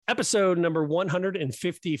Episode number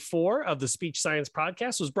 154 of the Speech Science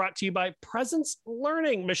Podcast was brought to you by Presence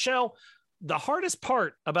Learning. Michelle, the hardest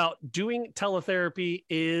part about doing teletherapy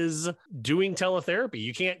is doing teletherapy.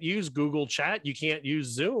 You can't use Google Chat. You can't use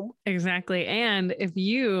Zoom. Exactly. And if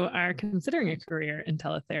you are considering a career in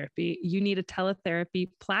teletherapy, you need a teletherapy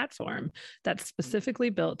platform that's specifically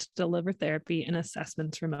built to deliver therapy and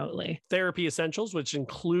assessments remotely. Therapy Essentials, which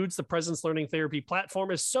includes the Presence Learning Therapy platform,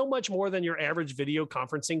 is so much more than your average video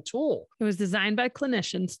conferencing tool. It was designed by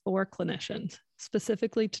clinicians for clinicians,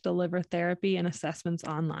 specifically to deliver therapy and assessments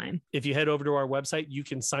online. If you head over to our website, you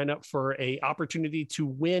can sign up for an opportunity to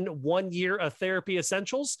win 1 year of Therapy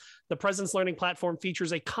Essentials. The Presence Learning platform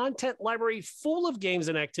features a content library full of games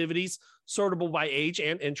and activities sortable by age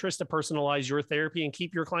and interest to personalize your therapy and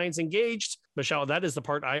keep your clients engaged. Michelle, that is the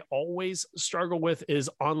part I always struggle with, is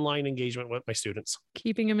online engagement with my students.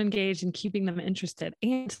 Keeping them engaged and keeping them interested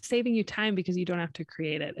and saving you time because you don't have to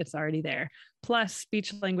create it. It's already there. Plus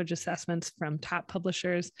speech language assessments from top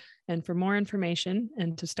publishers. And for more information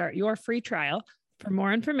and to start your free trial,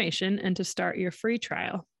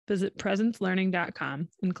 visit presencelearning.com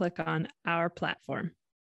and click on our platform.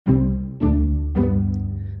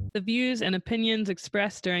 The views and opinions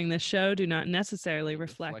expressed during this show do not necessarily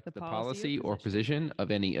reflect the policy or position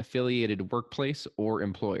of any affiliated workplace or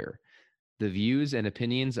employer. The views and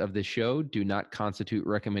opinions of the show do not constitute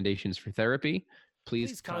recommendations for therapy.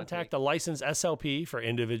 Please contact a licensed SLP for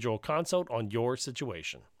individual consult on your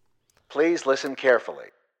situation. Please listen carefully.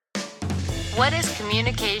 What is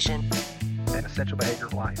communication? An essential behavior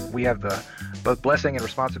of life. We have the both blessing and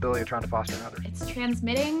responsibility of trying to foster another. It's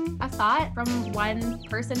transmitting a thought from one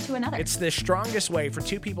person to another. It's the strongest way for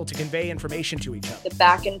two people to convey information to each other. The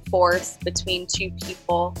back and forth between two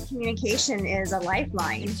people. Communication is a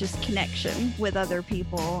lifeline. It's just connection with other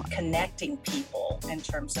people. Connecting people in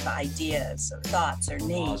terms of ideas or thoughts or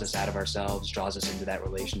needs. Draws us out of ourselves, draws us into that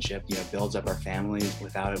relationship, builds up our families.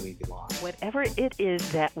 Without it, we'd be lost. Whatever it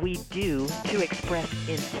is that we do to express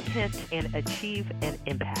intent and achieve an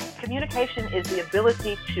impact. Communication is the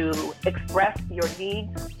ability to express your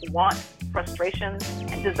needs, wants, frustrations,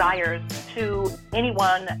 and desires to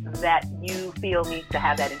anyone that you feel needs to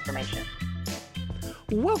have that information.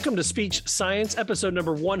 Welcome to Speech Science, episode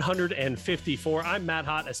number 154. I'm Matt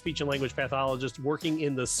Hott, a speech and language pathologist working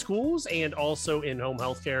in the schools and also in home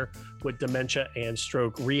healthcare with dementia and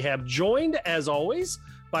stroke rehab. Joined, as always,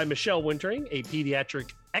 by Michelle Wintering, a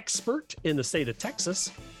pediatric expert in the state of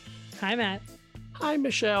Texas. Hi, Matt. Hi,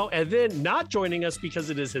 Michelle. And then not joining us because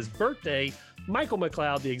it is his birthday, Michael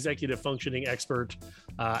McLeod, the executive functioning expert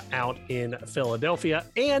out in Philadelphia.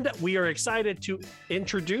 And we are excited to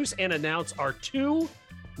introduce and announce our two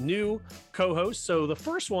new co-hosts. So the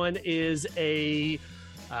first one is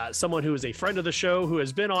someone who is a friend of the show who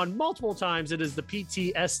has been on multiple times. It is the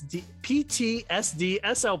PTSD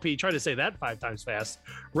SLP. Try to say that 5 times fast.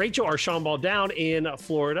 Rachel Archambault down in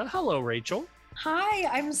Florida. Hello, Rachel. Hi,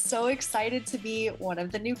 I'm so excited to be one of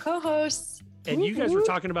the new co-hosts. And you guys were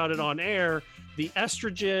talking about it on air. The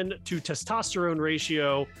estrogen to testosterone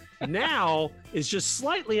ratio now is just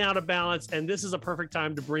slightly out of balance. And this is a perfect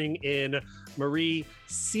time to bring in Marie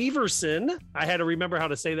Severson. I had to remember how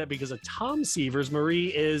to say that because of Tom Severs. Marie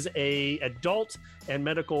is a adult and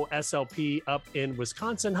medical SLP up in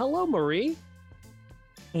Wisconsin. Hello, Marie.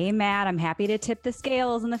 Hey, Matt. I'm happy to tip the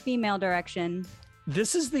scales in the female direction.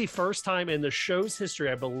 This is the first time in the show's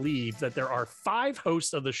history, I believe, that there are 5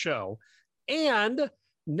 hosts of the show. And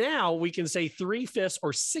now we can say 3/5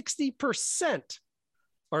 or 60%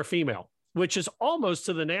 are female, which is almost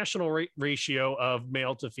to the national ratio of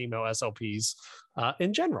male to female SLPs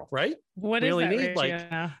in general, right? What we is only that need ratio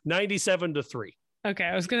like 97-3. Okay,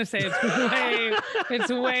 I was going to say it's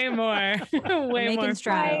way more. Way more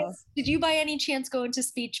strides. Did you by any chance go into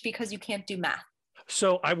speech because you can't do math?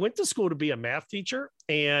 So I went to school to be a math teacher.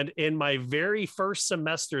 And in my very first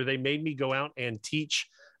semester, they made me go out and teach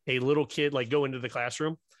a little kid, like go into the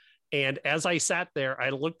classroom. And as I sat there,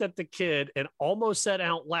 I looked at the kid and almost said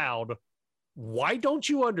out loud, "Why don't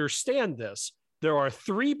you understand this? There are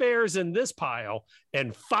 3 bears in this pile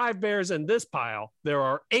and 5 bears in this pile. There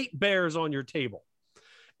are 8 bears on your table."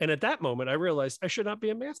 And at that moment, I realized I should not be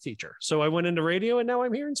a math teacher. So I went into radio and now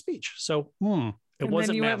I'm here in speech. So it wasn't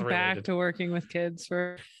then you math went related. back to working with kids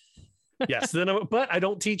for yes. But I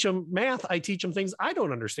don't teach them math. I teach them things I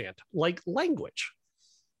don't understand, like language.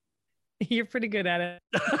 You're pretty good at it.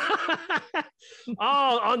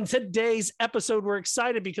 On today's episode, we're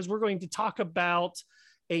excited because we're going to talk about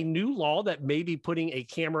a new law that may be putting a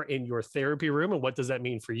camera in your therapy room. And what does that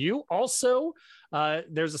mean for you? Also,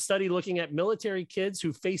 there's a study looking at military kids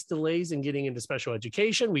who face delays in getting into special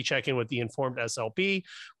education. We check in with the Informed SLP.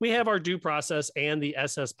 We have our due process and the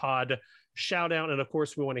SS Pod shout out. And of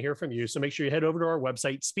course, we want to hear from you. So make sure you head over to our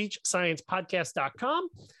website, speechsciencepodcast.com,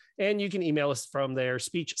 and you can email us from there,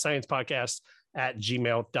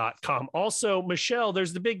 speechsciencepodcast@gmail.com. Also, Michelle,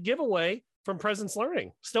 there's the big giveaway from Presence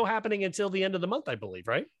Learning, still happening until the end of the month, I believe,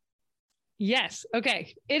 right? Yes.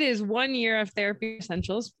 Okay. It is 1 year of Therapy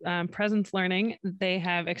Essentials. Presence Learning, they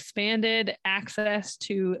have expanded access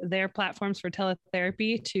to their platforms for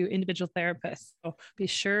teletherapy to individual therapists. So be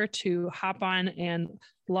sure to hop on and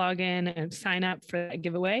log in and sign up for that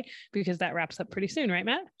giveaway, because that wraps up pretty soon, right,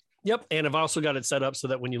 Matt? Yep. And I've also got it set up so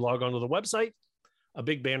that when you log onto the website, a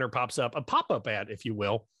big banner pops up, a pop-up ad, if you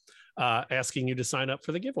will, asking you to sign up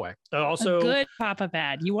for the giveaway. Also, a good pop-up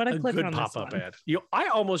ad. You want to click on this pop-up one. ad. I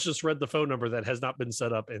almost just read the phone number that has not been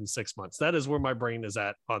set up in 6 months. That is where my brain is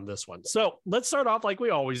at on this one. So let's start off like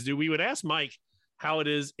we always do. We would ask Mike how it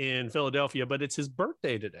is in Philadelphia, but it's his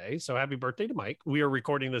birthday today. So happy birthday to Mike. We are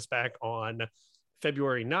recording this back on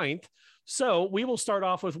February 9th. So we will start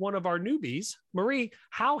off with one of our newbies. Marie,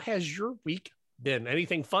 how has your week been?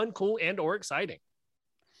 Anything fun, cool, and or exciting?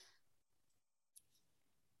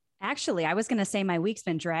 Actually, I was going to say my week's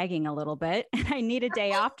been dragging a little bit. I need a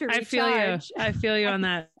day off to recharge. I feel you on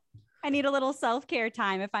that. I need a little self-care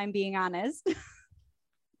time, if I'm being honest.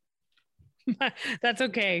 That's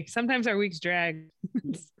okay. Sometimes our weeks drag.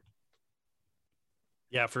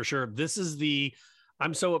 Yeah, for sure.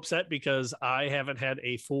 I'm so upset because I haven't had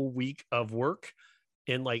a full week of work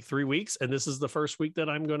in like 3 weeks. And this is the first week that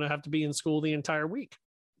I'm going to have to be in school the entire week.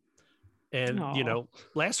 And,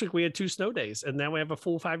 last week we had 2 snow days and now we have a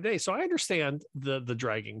full 5 days. So I understand the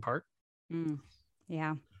dragging part.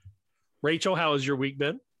 Yeah. Rachel, how has your week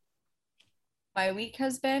been? My week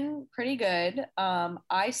has been pretty good.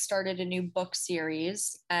 I started a new book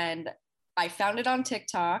series and I found it on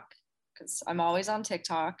TikTok because I'm always on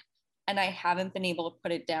TikTok and I haven't been able to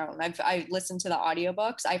put it down. I've listened to the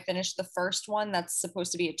audiobooks. I finished the first one that's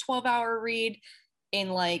supposed to be a 12-hour read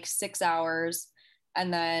in like 6 hours.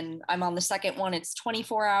 And then I'm on the second one. It's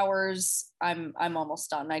 24 hours. I'm almost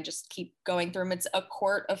done. I just keep going through them. It's A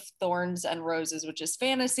Court of Thorns and Roses, which is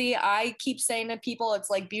fantasy. I keep saying to people, it's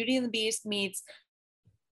like Beauty and the Beast meets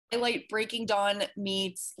Twilight, Breaking Dawn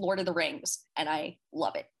meets Lord of the Rings. And I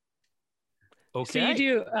love it. Okay. So you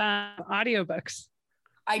do audiobooks?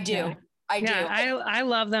 I do. Yeah. I do. I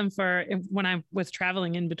love them for when I was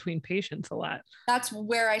traveling in between patients a lot. That's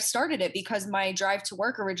where I started it because my drive to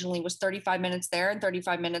work originally was 35 minutes there and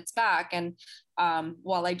 35 minutes back. And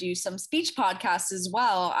while I do some speech podcasts as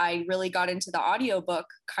well, I really got into the audiobook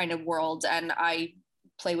kind of world and I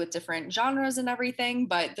play with different genres and everything.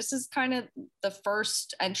 But this is kind of the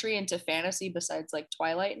first entry into fantasy besides like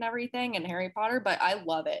Twilight and everything and Harry Potter. But I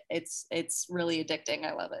love it. It's really addicting.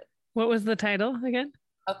 I love it. What was the title again?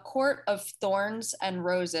 A Court of Thorns and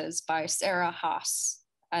Roses by Sarah Haas.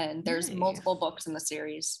 And there's multiple books in the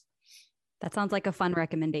series. That sounds like a fun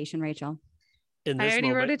recommendation, Rachel. I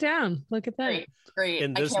already wrote it down. Look at that. Great.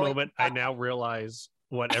 In this moment, I now realize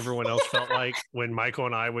what everyone else felt like when Michael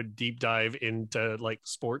and I would deep dive into like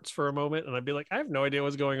sports for a moment. And I'd be like, I have no idea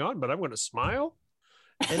what's going on, but I'm going to smile.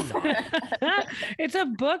 It's a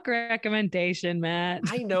book recommendation, Matt.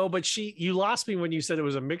 I know, but you lost me when you said it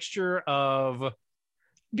was a mixture of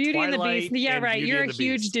Beauty and the Beast. Yeah, right. Beauty You're a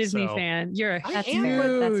huge Disney fan. You're a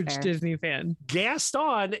huge Disney fan.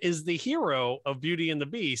 Gaston is the hero of Beauty and the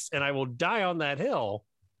Beast, and I will die on that hill.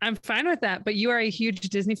 I'm fine with that, but you are a huge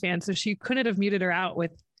Disney fan, so she couldn't have muted her out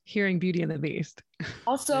with hearing Beauty and the Beast.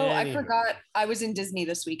 Also, I forgot I was in Disney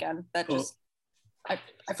this weekend. That just I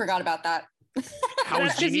forgot about that.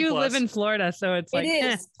 That's because you live in Florida, so it's like it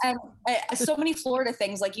is. And so many Florida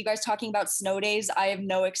things, like you guys talking about snow days. I have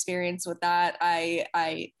no experience with that.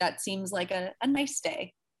 That seems like a nice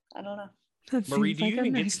day. I don't know. Marie, do you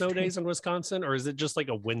even get snow days in Wisconsin, or is it just like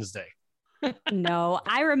a Wednesday? No,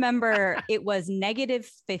 I remember it was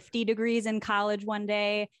negative 50 degrees in college one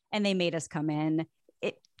day, and they made us come in.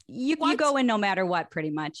 You go in no matter what, pretty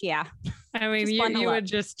much. Yeah. I mean, you would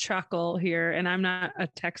just chuckle here, and I'm not a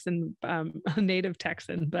Texan, a native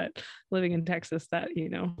Texan, but living in Texas, that,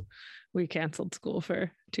 we canceled school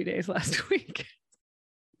for 2 days last week.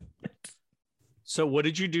 So what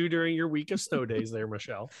did you do during your week of snow days there,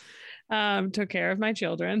 Michelle? Took care of my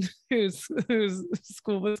children whose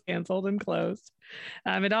school was canceled and closed.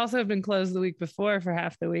 It also had been closed the week before for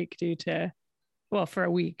half the week for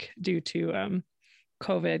a week due to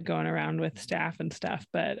COVID going around with staff and stuff.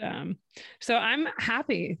 But so I'm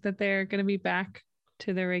happy that they're going to be back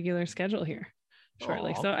to their regular schedule here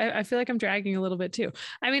shortly. So I feel like I'm dragging a little bit too.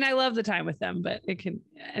 I mean, I love the time with them, but it can,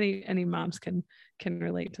 any moms can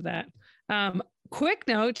relate to that. Quick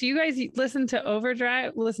note, do you guys listen to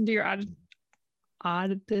Overdrive? Listen to your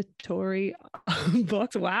auditory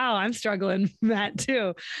books? Wow, I'm struggling, Matt,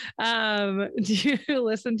 too. Do you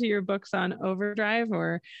listen to your books on Overdrive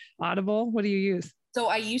or Audible? What do you use? So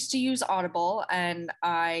I used to use Audible, and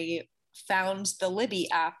I found the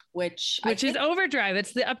Libby app, which is Overdrive.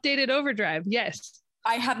 It's the updated Overdrive. Yes.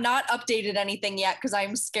 I have not updated anything yet because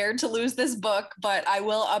I'm scared to lose this book, but I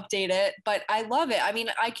will update it. But I love it. I mean,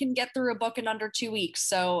 I can get through a book in under 2 weeks.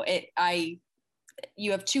 So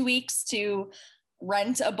you have 2 weeks to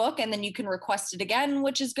rent a book, and then you can request it again,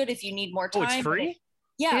 which is good if you need more time. Oh, it's free?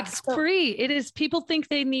 Yeah, it's free. It is. People think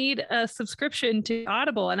they need a subscription to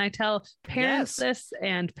Audible, and I tell parents this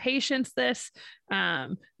and patients this,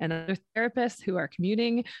 and other therapists who are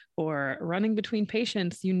commuting or running between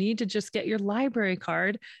patients. You need to just get your library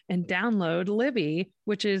card and download Libby,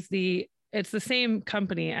 which is it's the same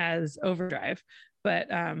company as Overdrive, but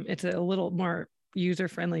it's a little more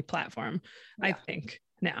user-friendly platform, I think.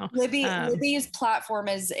 Now Libby's platform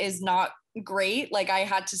is not great. Like, I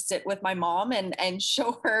had to sit with my mom and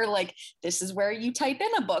show her, like, this is where you type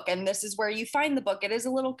in a book and this is where you find the book. It is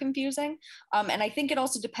a little confusing. And I think it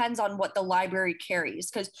also depends on what the library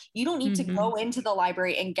carries, because you don't need to go into the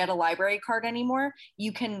library and get a library card anymore.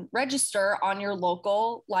 You can register on your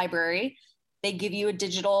local library. They give you a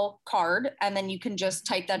digital card, and then you can just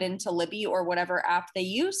type that into Libby or whatever app they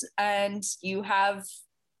use, and you have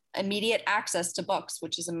immediate access to books,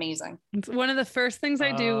 which is amazing. It's one of the first things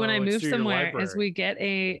I do when I move somewhere is we get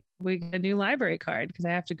a new library card, because I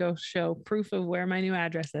have to go show proof of where my new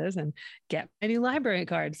address is and get a new library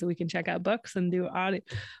card so we can check out books and do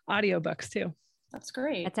audio books too. That's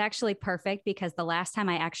great. That's actually perfect, because the last time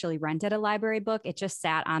I actually rented a library book, it just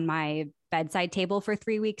sat on my bedside table for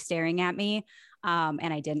 3 weeks staring at me,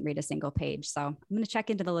 and I didn't read a single page. So I'm going to check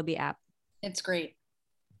into the Libby app. It's great.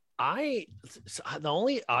 The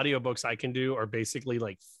only audiobooks I can do are basically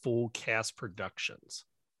like full cast productions.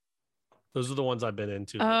 Those are the ones I've been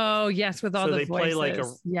into. Oh, yes, with all the they voices. play like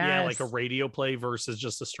like a radio play versus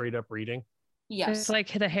just a straight up reading. Yes, it's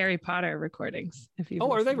like the Harry Potter recordings.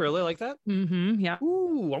 Are they really like that? Mm-hmm. Yeah.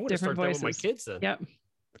 Ooh, I'm going to start that with my kids then. Yep.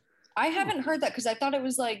 I haven't heard that, because I thought it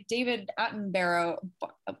was like David Attenborough,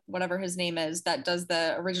 whatever his name is, that does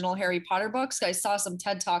the original Harry Potter books. I saw some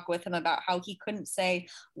TED Talk with him about how he couldn't say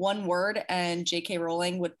one word, and J.K.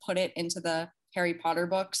 Rowling would put it into the Harry Potter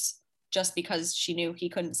books just because she knew he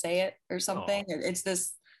couldn't say it or something. Oh. It's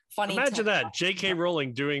this funny. Imagine that, J.K.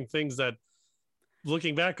 Rowling doing things that,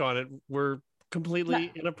 looking back on it, were completely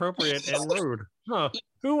inappropriate and rude. Huh?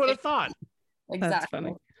 Who would have thought? Exactly. That's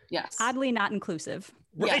funny. Yes. Oddly not inclusive.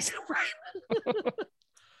 Right. Yes.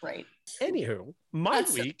 Right. Anywho, my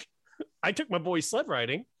week, I took my boy sled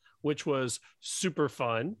riding, which was super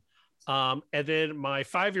fun. And then my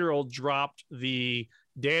 5-year-old dropped the,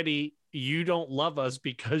 "Daddy, you don't love us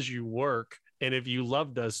because you work. And if you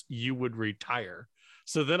loved us, you would retire."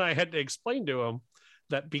 So then I had to explain to him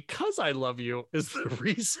that because I love you is the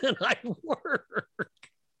reason I work.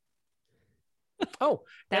 Oh,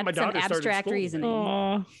 and my daughter started abstract school.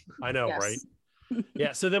 reasoning. I know, right?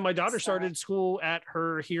 Yeah. So then my daughter started school at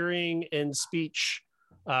her hearing and speech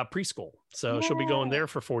preschool. So she'll be going there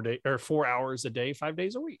for 4 hours a day, 5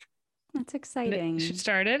 days a week. That's exciting. She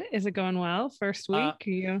started. Is it going well? First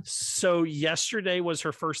week? So yesterday was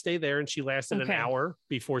her first day there, and she lasted an hour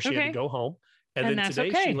before she had to go home. And then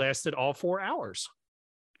today she lasted all 4 hours.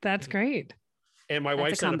 That's great. And my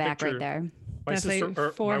wife sent a picture. Right there. That's a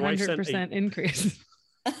 400% increase.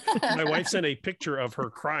 My wife sent a picture of her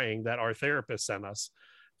crying that our therapist sent us.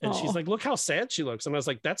 And she's like, "Look how sad she looks." And I was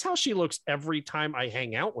like, "That's how she looks every time I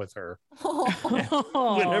hang out with her.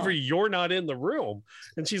 Whenever you're not in the room."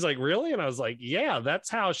 And she's like, "Really?" And I was like, "Yeah, that's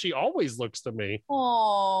how she always looks to me."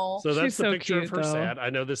 Oh, so that's the picture cute, of her sad. I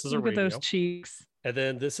know this is a radio. Look at those cheeks. And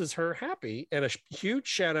then this is her happy. And a huge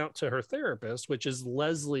shout out to her therapist, which is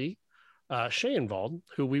Leslie Shayenvald,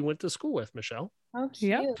 who we went to school with, Michelle. Oh,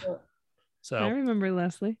 cute. Yep. So I remember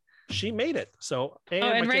Leslie. She made it. So,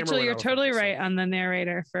 and Rachel, you're totally right on the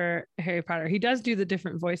narrator for Harry Potter. He does do the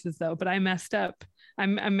different voices though, but I messed up.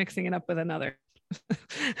 I'm mixing it up with another.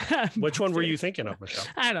 Which one were you thinking of, Michelle?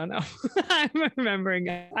 I don't know. I'm remembering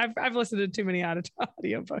it. I've listened to too many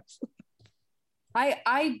audiobooks.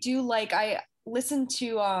 I listened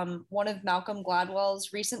to one of Malcolm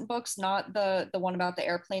Gladwell's recent books, not the one about the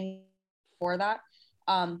airplane before that.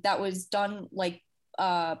 That was done like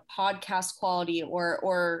podcast quality,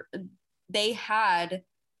 or they had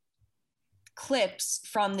clips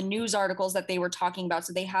from the news articles that they were talking about.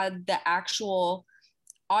 So they had the actual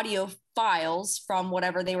audio files from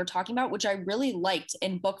whatever they were talking about, which I really liked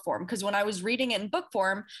in book form. Because when I was reading it in book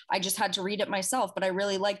form, I just had to read it myself. But I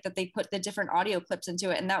really liked that they put the different audio clips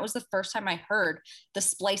into it. And that was the first time I heard the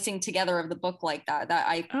splicing together of the book like that. That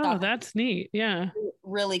I thought that's neat. Yeah.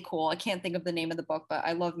 Really cool. I can't think of the name of the book, but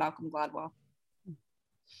I love Malcolm Gladwell.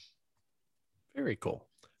 Very cool.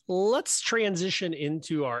 Let's transition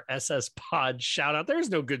into our SS Pod shout out. There's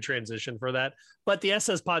no good transition for that, but the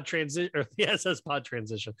SS Pod transition,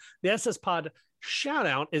 the SS Pod shout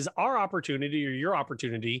out is our opportunity or your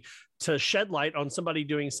opportunity to shed light on somebody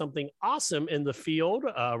doing something awesome in the field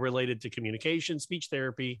related to communication, speech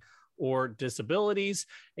therapy, or disabilities.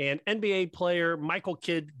 And NBA player Michael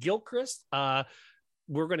Kidd-Gilchrist,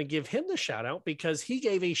 we're going to give him the shout out because he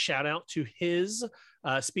gave a shout out to his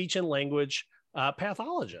speech and language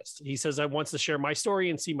pathologist. He says, I want to share my story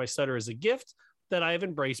and see my stutter as a gift that I have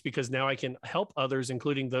embraced because now I can help others,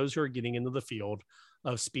 including those who are getting into the field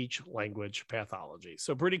of speech language pathology.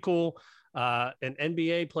 So pretty cool. An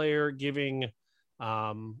NBA player giving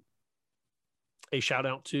a shout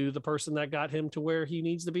out to the person that got him to where he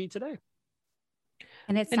needs to be today.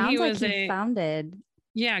 And it sounds like he founded.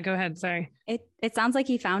 Yeah, go ahead. Sorry. It sounds like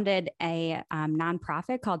he founded a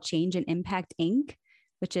nonprofit called Change and Impact Inc.,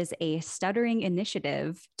 which is a stuttering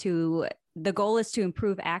initiative the goal is to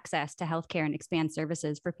improve access to healthcare and expand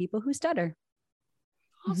services for people who stutter.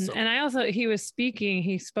 Awesome. And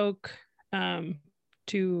he spoke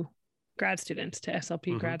to grad students, to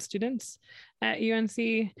SLP grad students at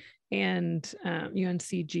UNC and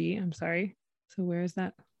UNCG. I'm sorry. So where is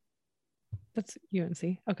that? That's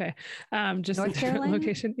UNC. Okay. Just North Carolina?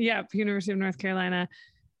 Location. Yeah. University of North Carolina.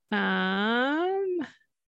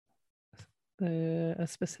 A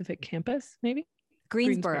specific campus, maybe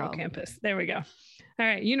Greensboro campus. There we go. All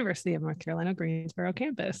right. University of North Carolina, Greensboro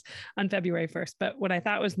campus on February 1st. But what I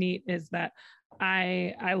thought was neat is that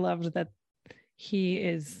I loved that he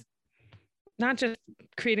is not just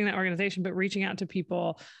creating that organization, but reaching out to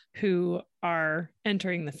people who are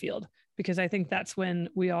entering the field, because I think that's when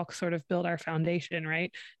we all sort of build our foundation,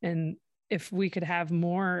 right? And if we could have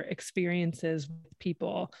more experiences with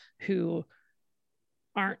people who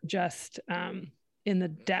aren't just in the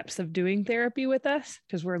depths of doing therapy with us,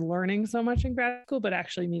 because we're learning so much in grad school, but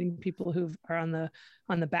actually meeting people who are on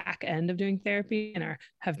the back end of doing therapy and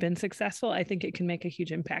have been successful, I think it can make a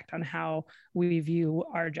huge impact on how we view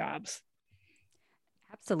our jobs.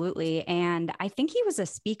 Absolutely. And I think he was a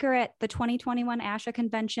speaker at the 2021 ASHA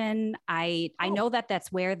convention. I know that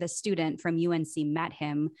that's where the student from UNC met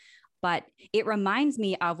him. But it reminds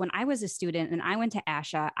me of when I was a student and I went to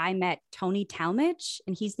ASHA, I met Tony Talmadge,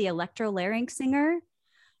 and he's the electrolarynx singer.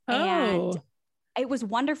 Oh. And it was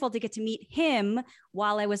wonderful to get to meet him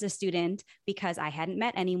while I was a student because I hadn't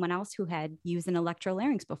met anyone else who had used an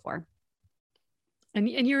electrolarynx before. And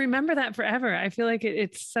you remember that forever. I feel like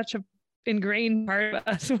it's such a ingrained part of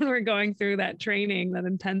us when we're going through that training, that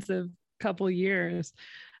intensive couple years.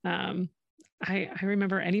 I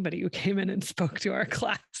remember anybody who came in and spoke to our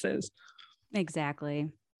classes. Exactly.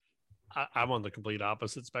 I'm on the complete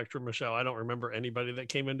opposite spectrum, Michelle. I don't remember anybody that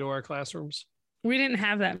came into our classrooms. We didn't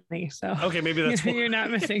have that many. So okay, maybe that's you're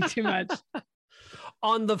not missing too much.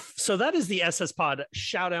 So that is the SS Pod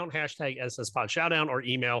shout out, hashtag SS Pod shout out, or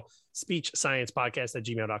email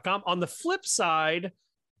speechsciencepodcast@gmail.com. On the flip side,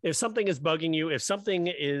 if something is bugging you, if something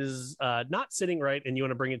is not sitting right and you want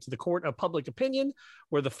to bring it to the court of public opinion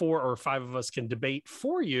where the 4 or 5 of us can debate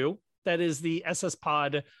for you, that is the SS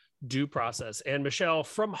Pod due process. And Michelle,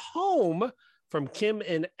 from home, from Kim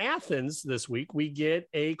in Athens this week, we get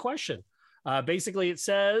a question. Basically, it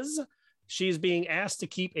says she's being asked to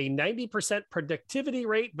keep a 90% productivity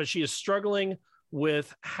rate, but she is struggling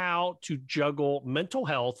with how to juggle mental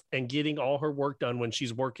health and getting all her work done when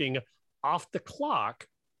she's working off the clock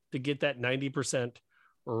to get that 90%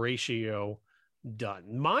 ratio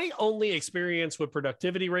done. My only experience with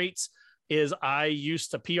productivity rates is I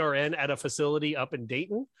used to PRN at a facility up in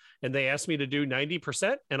Dayton, and they asked me to do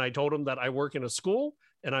 90%. And I told them that I work in a school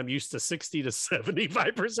and I'm used to 60 to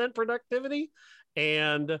 75% productivity.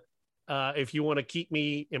 And if you want to keep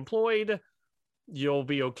me employed, you'll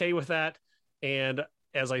be okay with that. And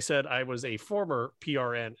as I said, I was a former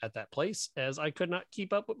PRN at that place as I could not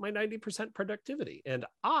keep up with my 90% productivity. And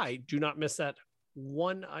I do not miss that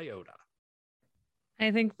one iota.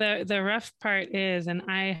 I think the rough part is, and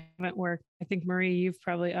I haven't worked, I think Marie, you've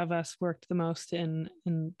probably of us worked the most in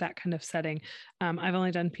that kind of setting. I've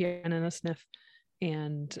only done PRN in a SNF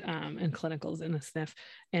and clinicals in a SNF.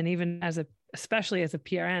 And even especially as a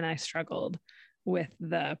PRN, I struggled with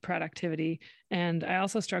the productivity. And I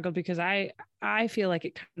also struggled because I feel like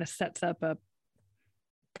it kind of sets up a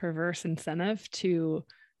perverse incentive to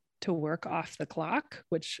work off the clock,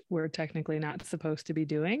 which we're technically not supposed to be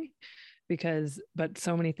doing, but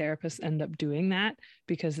so many therapists end up doing that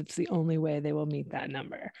because it's the only way they will meet that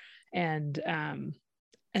number. And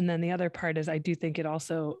then the other part is, I do think it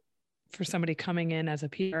also, for somebody coming in as a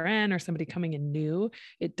PRN or somebody coming in new,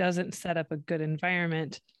 it doesn't set up a good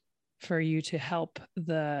environment for you to help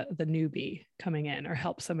the newbie coming in or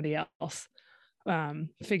help somebody else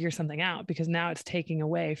figure something out, because now it's taking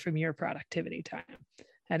away from your productivity time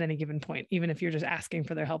at any given point, even if you're just asking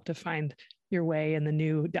for their help to find your way in the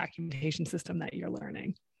new documentation system that you're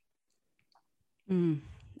learning.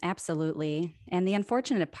 Absolutely. And the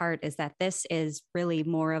unfortunate part is that this is really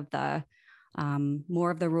more of the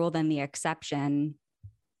rule than the exception.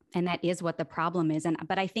 And that is what the problem is.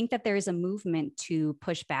 But I think that there is a movement to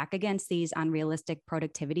push back against these unrealistic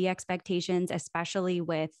productivity expectations, especially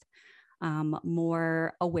with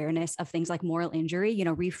more awareness of things like moral injury,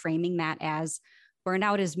 reframing that as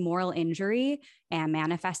burnout is moral injury and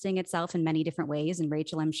manifesting itself in many different ways. And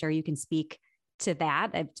Rachel, I'm sure you can speak to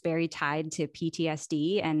that. It's very tied to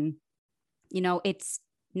PTSD. And, it's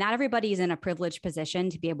not everybody is in a privileged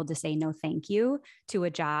position to be able to say no, thank you to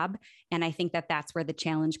a job. And I think that that's where the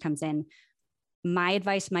challenge comes in. My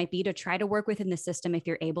advice might be to try to work within the system if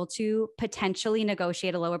you're able to potentially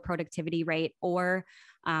negotiate a lower productivity rate, or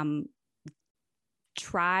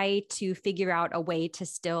try to figure out a way to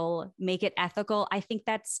still make it ethical. I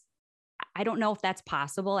don't know if that's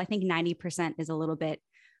possible. I think 90% is a little bit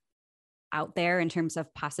out there in terms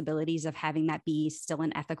of possibilities of having that be still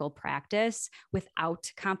an ethical practice without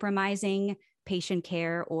compromising patient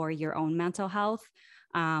care or your own mental health.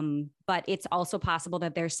 But it's also possible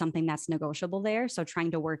that there's something that's negotiable there. So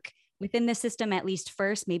trying to work within the system, at least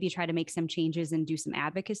first, maybe try to make some changes and do some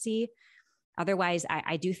advocacy. Otherwise,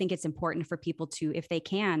 I do think it's important for people to, if they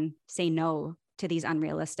can, say no to these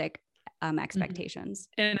unrealistic expectations.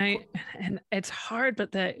 And it's hard,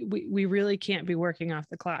 but that we really can't be working off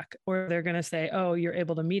the clock, or they're going to say, oh, you're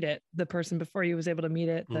able to meet it. The person before you was able to meet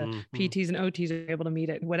it. The PTs and OTs are able to meet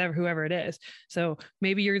it, whoever it is. So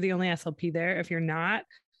maybe you're the only SLP there. If you're not,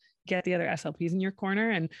 get the other SLPs in your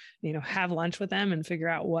corner and, have lunch with them and figure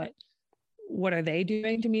out what are they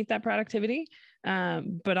doing to meet that productivity.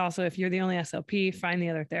 But also, if you're the only SLP, find the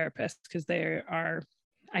other therapists, because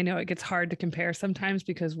I know it gets hard to compare sometimes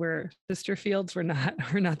because we're sister fields. We're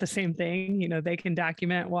not the same thing. They can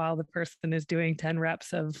document while the person is doing 10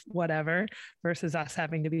 reps of whatever, versus us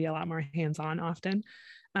having to be a lot more hands-on often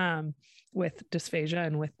with dysphagia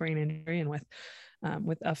and with brain injury and with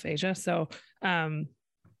aphasia. So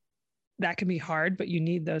that can be hard, but you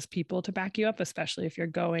need those people to back you up, especially if you're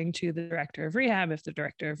going to the director of rehab. If the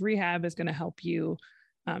director of rehab is going to help you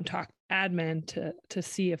talk to admin to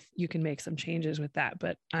see if you can make some changes with that.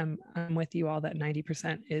 But I'm with you all that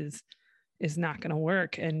 90% is not going to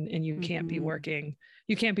work, and you can't be working,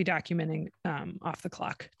 you can't be documenting off the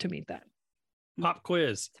clock to meet that. Pop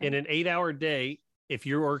quiz. In an 8-hour day, if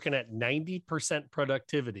you're working at 90%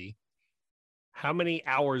 productivity, how many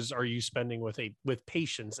hours are you spending with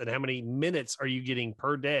patients, and how many minutes are you getting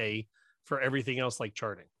per day for everything else like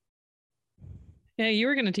charting? Yeah, you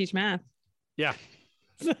were going to teach math. Yeah.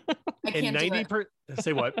 I can't do it.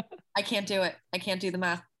 Say what? I can't do it. I can't do the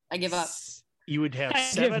math. I give up. You would have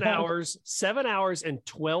 7 hours and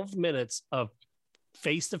 12 minutes of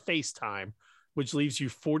face-to-face time, which leaves you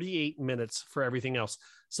 48 minutes for everything else.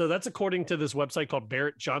 So that's according to this website called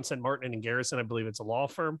Barrett, Johnson, Martin, and Garrison. I believe it's a law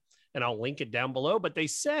firm, and I'll link it down below. But they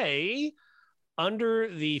say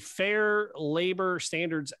under the Fair Labor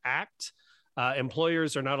Standards Act,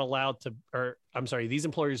 employers are not allowed to, these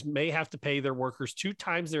employers may have to pay their workers 2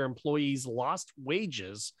 times their employees' lost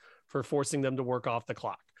wages for forcing them to work off the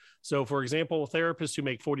clock. So, for example, therapists who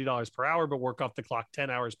make $40 per hour but work off the clock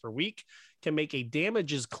 10 hours per week can make a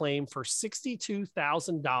damages claim for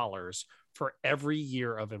 $62,000 for every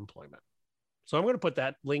year of employment. So I'm going to put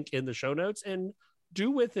that link in the show notes, and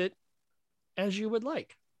do with it as you would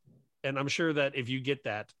like. And I'm sure that if you get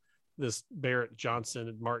that, this Barrett,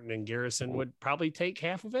 Johnson, Martin, and Garrison would probably take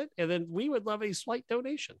half of it. And then we would love a slight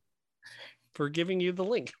donation for giving you the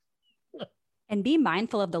link. And be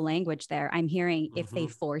mindful of the language there. I'm hearing if they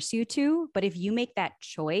force you to, but if you make that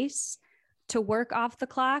choice to work off the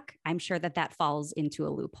clock, I'm sure that falls into a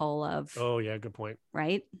loophole of. Oh yeah. Good point.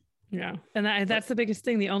 Right. Yeah. And that's the biggest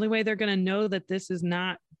thing. The only way they're going to know that this is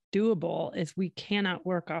not doable is we cannot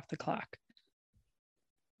work off the clock.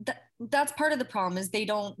 That's part of the problem, is they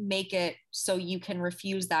don't make it so you can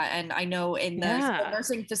refuse that. And I know in the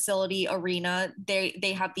nursing facility arena,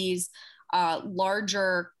 they have these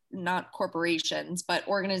larger, not corporations, but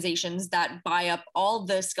organizations that buy up all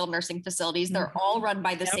the skilled nursing facilities. They're all run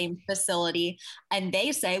by the same facility. And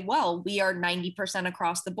they say, well, we are 90%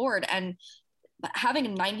 across the board. And having a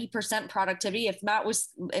 90% productivity, if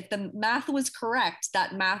the math was correct,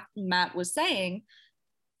 that Matt was saying,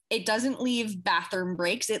 it doesn't leave bathroom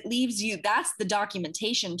breaks. It leaves you, that's the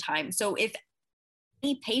documentation time. So if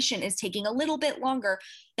any patient is taking a little bit longer,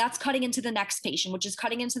 that's cutting into the next patient, which is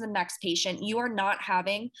cutting into the next patient. You are not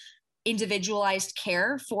having individualized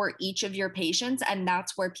care for each of your patients. And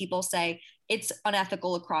that's where people say it's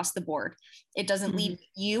unethical across the board. It doesn't leave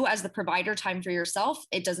you as the provider time for yourself.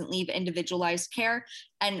 It doesn't leave individualized care.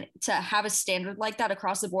 And to have a standard like that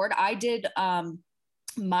across the board, I did,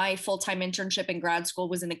 my full-time internship in grad school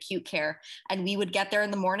was in acute care, and we would get there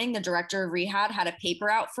in the morning. The director of rehab had a paper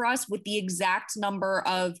out for us with the exact number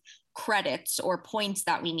of credits or points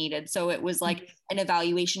that we needed. So it was like an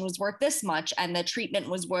evaluation was worth this much and the treatment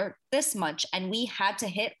was worth this much. And we had to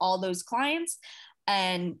hit all those clients,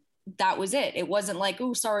 and that was it. It wasn't like,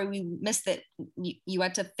 oh, sorry, we missed it. You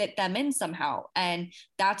had to fit them in somehow. And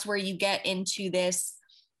that's where you get into this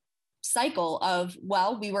cycle of,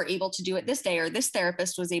 well, we were able to do it this day, or this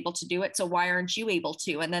therapist was able to do it, so why aren't you able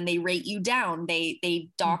to? And then they rate you down, they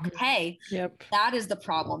dock pay. That is the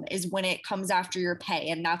problem, is when it comes after your pay.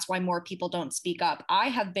 And that's why more people don't speak up. I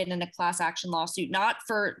have been in a class action lawsuit, not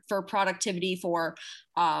for productivity for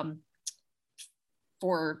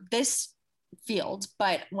this field,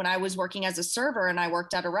 but when I was working as a server and I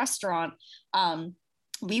worked at a restaurant,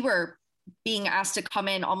 we were being asked to come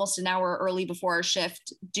in almost an hour early before our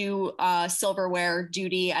shift, do silverware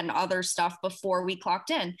duty and other stuff before we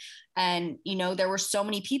clocked in. And, you know, there were so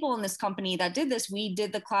many people in this company that did this. We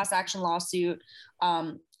did the class action lawsuit.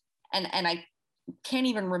 And I can't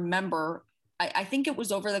even remember. I think it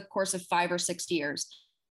was over the course of 5 or 6 years.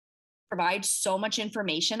 Provide so much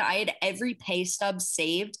information. I had every pay stub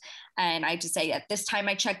saved, and I had to say at this time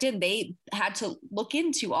I checked in, they had to look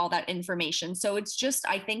into all that information. So it's just,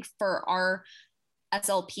 I think for our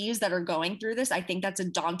SLPs that are going through this, I think that's a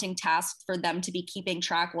daunting task for them to be keeping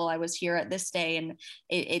track. Well, I was here at this day, and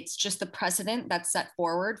it's just the precedent that's set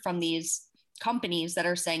forward from these companies that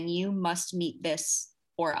are saying you must meet this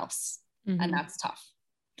or else. And that's tough.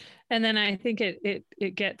 And then I think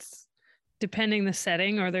it gets, depending the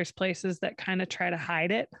setting, or there's places that kind of try to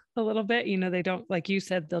hide it a little bit. You know, they don't, like you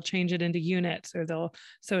said, they'll change it into units, or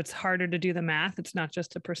so it's harder to do the math. It's not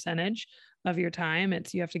just a percentage of your time.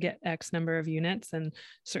 It's, you have to get X number of units, and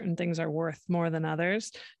certain things are worth more than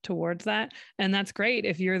others towards that. And that's great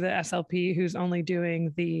if you're the SLP who's only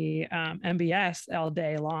doing the MBS all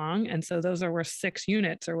day long. And so those are worth 6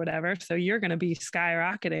 units or whatever. So you're going to be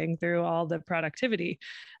skyrocketing through all the productivity.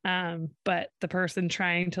 But the person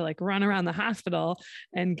trying to like run around the hospital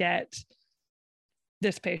and get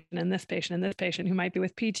this patient and this patient and this patient who might be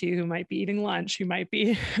with P2, who might be eating lunch, who might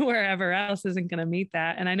be wherever else, isn't going to meet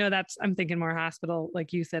that. And I know I'm thinking more hospital,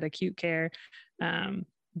 like you said, acute care.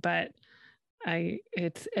 But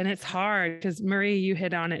it's hard because Marie, you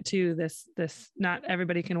hit on it too. This not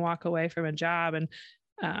everybody can walk away from a job.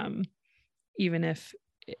 And even if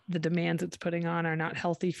the demands it's putting on are not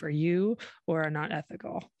healthy for you or are not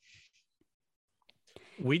ethical.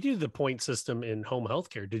 We do the point system in home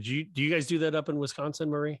healthcare. Do you guys do that up in Wisconsin,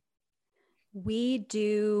 Marie? We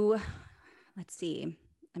do. Let's see.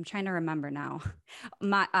 I'm trying to remember now.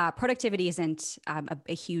 My productivity isn't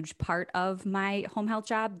a huge part of my home health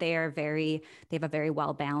job. They have a very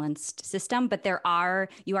well balanced system, but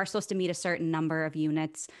you are supposed to meet a certain number of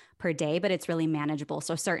units per day, but it's really manageable.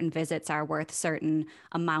 So certain visits are worth certain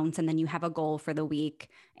amounts, and then you have a goal for the week,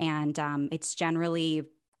 and it's generally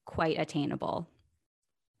quite attainable.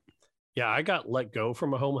 Yeah, I got let go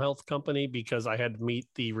from a home health company because I had to meet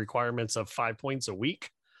the requirements of 5 points a week,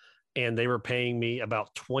 and they were paying me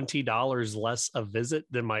about $20 less a visit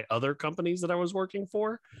than my other companies that I was working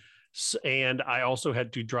for. And I also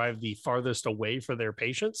had to drive the farthest away for their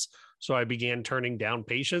patients. So I began turning down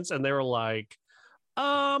patients, and they were like,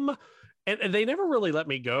 and they never really let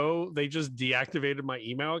me go. They just deactivated my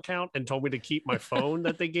email account and told me to keep my phone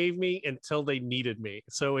that they gave me until they needed me.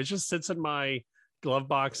 So it just sits in my glove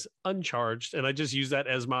box uncharged, and I just use that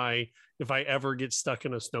as my, if I ever get stuck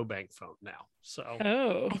in a snowbank phone now. So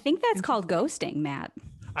I think that's called ghosting, Matt.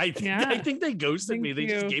 I think they ghosted me. They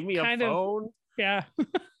just gave me a phone.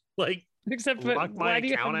 Like, except why do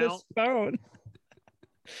you have this phone?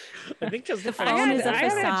 I think because the phone is a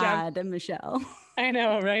facade, Michelle. I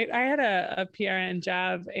know, right? I had a PRN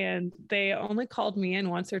job, and they only called me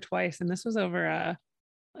in once or twice, and this was over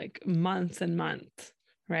like months and months.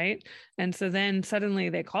 Right. And so then suddenly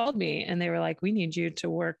they called me and they were like, we need you to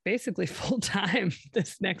work basically full time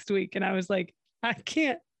this next week. And I was like, I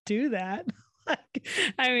can't do that.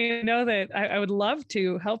 I mean, I know that I would love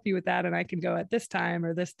to help you with that. And I can go at this time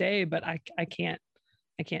or this day, but I can't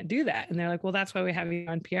do that. And they're like, well, that's why we have you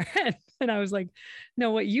on PRN. And I was like,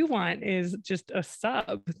 no, what you want is just a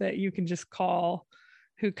sub that you can just call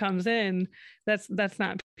who comes in. That's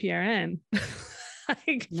not PRN.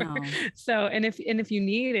 No. So, and if you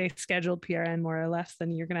need a scheduled PRN more or less,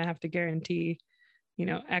 then you're going to have to guarantee,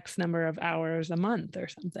 X number of hours a month or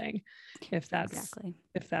something, if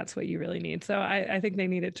that's what you really need. So I think they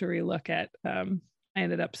needed to relook at, I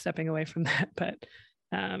ended up stepping away from that, but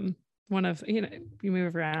one of, you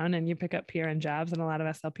move around and you pick up PRN jobs, and a lot of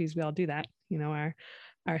SLPs, we all do that,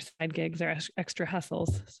 our side gigs, our extra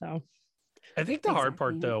hustles. So I think the hard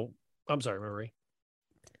part though, I'm sorry, Marie.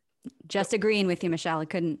 Just agreeing with you, Michelle. I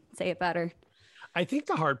couldn't say it better. I think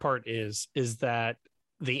the hard part is that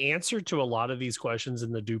the answer to a lot of these questions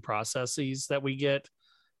in the due processes that we get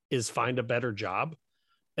is find a better job.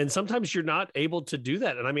 And sometimes you're not able to do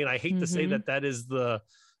that. And I mean, I hate to say that is the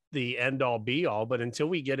end all be all, but until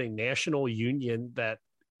we get a national union that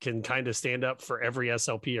can kind of stand up for every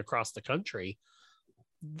SLP across the country,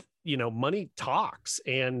 money talks.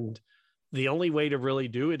 And the only way to really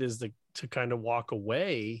do it is to kind of walk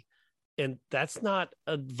away. And that's not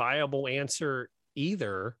a viable answer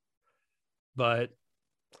either, but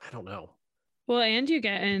I don't know. Well, and you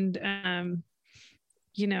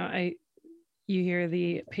hear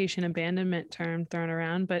the patient abandonment term thrown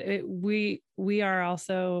around, but we are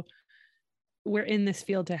also, we're in this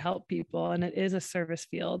field to help people, and it is a service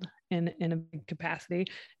field in a big capacity.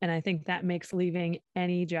 And I think that makes leaving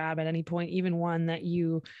any job at any point, even one that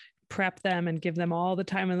you prep them and give them all the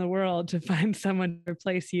time in the world to find someone to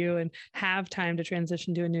replace you and have time to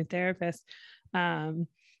transition to a new therapist.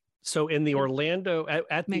 So in the Orlando,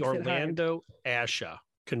 at the Orlando ASHA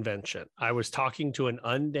convention, I was talking to an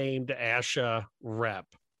unnamed ASHA rep,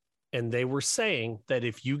 and they were saying that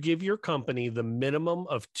if you give your company the minimum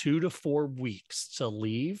of 2 to 4 weeks to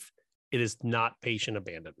leave, it is not patient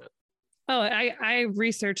abandonment. Oh, I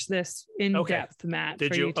researched this in depth, Matt.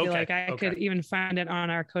 Did for you? You to, I could even find it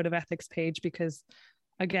on our code of ethics page, because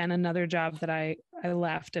again, another job that I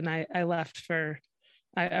left, and I left for,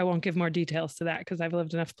 I won't give more details to that because I've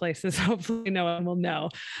lived enough places. Hopefully no one will know.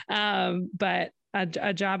 But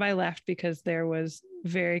a job I left because there was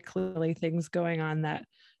very clearly things going on that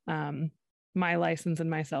my license and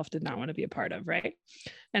myself did not want to be a part of. Right.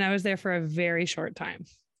 And I was there for a very short time.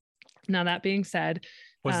 Now, that being said,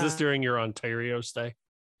 was this during your Ontario stay?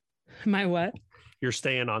 My what? Your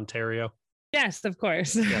stay in Ontario? Yes, of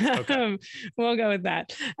course. Yes, okay. We'll go with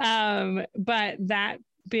that. But that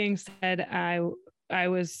being said, I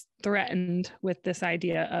was threatened with this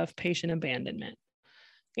idea of patient abandonment.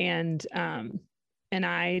 And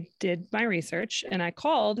I did my research, and I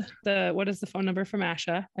called what is the phone number from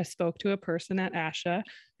ASHA? I spoke to a person at ASHA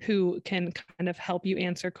who can kind of help you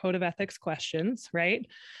answer code of ethics questions, right?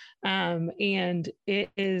 And it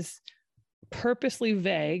is purposely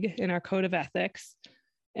vague in our code of ethics.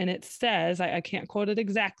 And it says, I can't quote it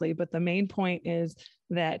exactly, but the main point is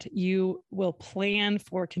that you will plan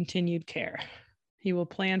for continued care. You will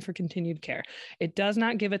plan for continued care. It does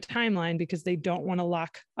not give a timeline because they don't want to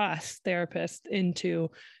lock us therapists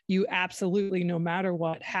into, you absolutely, no matter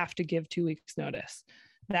what, have to give 2 weeks notice.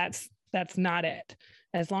 That's not it.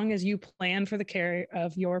 As long as you plan for the care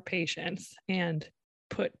of your patients and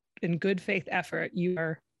put in good faith effort, you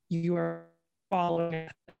are following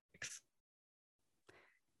ethics.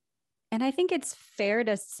 And I think it's fair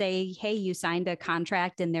to say, hey, you signed a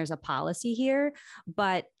contract and there's a policy here,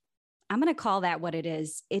 but I'm going to call that what it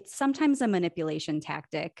is. It's sometimes a manipulation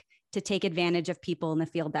tactic to take advantage of people in the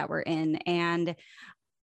field that we're in. And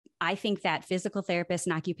I think that physical therapists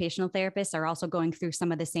and occupational therapists are also going through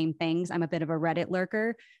some of the same things. I'm a bit of a Reddit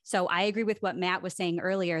lurker. So I agree with what Matt was saying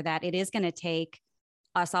earlier, that it is going to take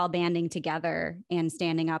us all banding together and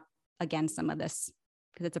standing up against some of this,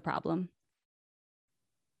 because it's a problem.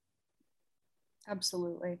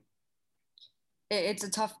 Absolutely. It's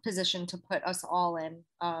a tough position to put us all in.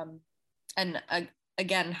 And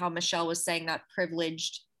again, how Michelle was saying, that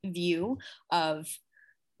privileged view of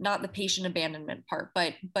not the patient abandonment part,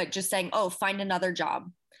 but just saying, oh, find another job.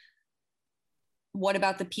 What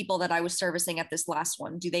about the people that I was servicing at this last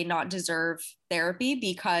one? Do they not deserve therapy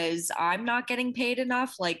because I'm not getting paid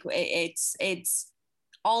enough? Like it's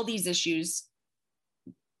all these issues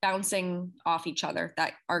bouncing off each other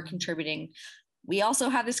that are contributing. We also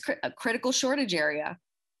have this critical shortage area,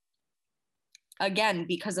 again,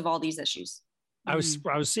 because of all these issues. I was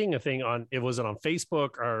seeing a thing on, it wasn't on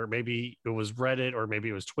Facebook, or maybe it was Reddit, or maybe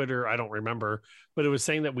it was Twitter. I don't remember, but it was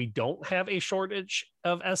saying that we don't have a shortage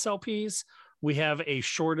of SLPs. We have a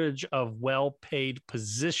shortage of well-paid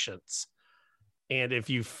positions. And if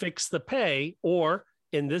you fix the pay, or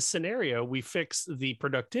in this scenario, we fix the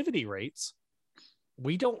productivity rates,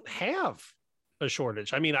 we don't have a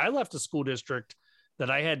shortage. I mean, I left a school district that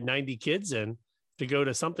I had 90 kids in to go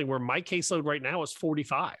to something where my caseload right now is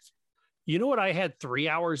 45. You know what I had 3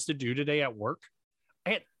 hours to do today at work?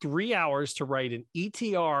 I had 3 hours to write an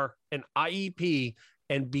ETR, an IEP,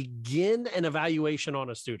 and begin an evaluation on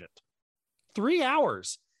a student. 3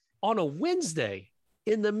 hours on a Wednesday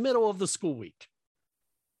in the middle of the school week.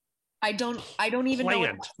 I don't even know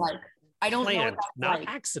what that's like. I don't know what that's not like.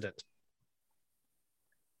 Accident.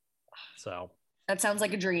 So that sounds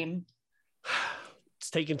like a dream. It's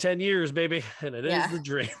taken 10 years, baby, and it is the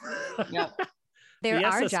dream. Yep. There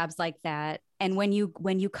are jobs like that. And when you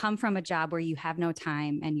come from a job where you have no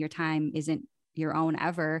time and your time isn't your own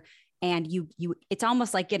ever, and it's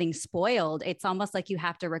almost like getting spoiled. It's almost like you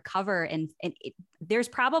have to recover. And there's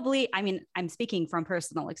probably, I mean, I'm speaking from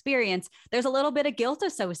personal experience, there's a little bit of guilt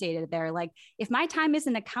associated there. Like, if my time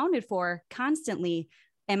isn't accounted for constantly,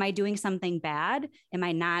 am I doing something bad? Am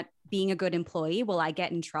I not being a good employee? Will I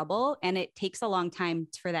get in trouble? And it takes a long time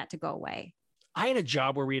for that to go away. I had a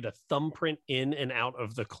job where we had a thumbprint in and out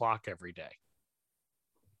of the clock every day.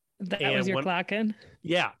 That was your clock in?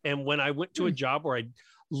 Yeah. And when I went to a job where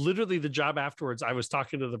literally the job afterwards, I was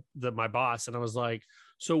talking to my boss, and I was like,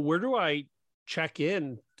 so where do I check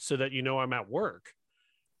in so that you know I'm at work?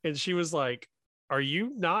 And she was like, are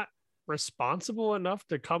you not responsible enough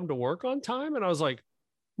to come to work on time? And I was like,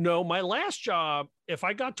 no, my last job, if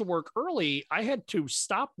I got to work early, I had to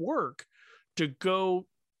stop work to go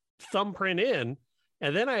thumbprint in,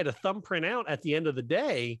 and then I had a thumbprint out at the end of the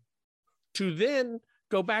day to then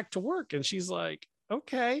go back to work. And she's like,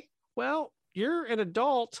 okay, well, you're an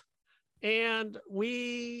adult and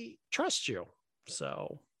we trust you.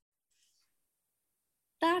 So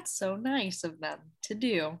that's so nice of them to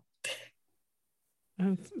do.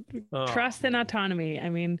 Trust and autonomy. I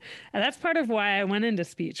mean, that's part of why I went into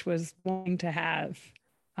speech, was wanting to have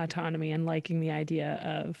autonomy and liking the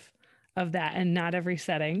idea of that. And not every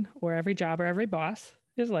setting or every job or every boss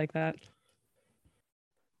is like that.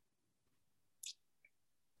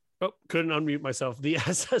 Oh, couldn't unmute myself. The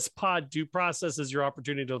SS Pod Due Process is your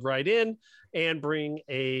opportunity to write in and bring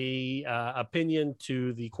a opinion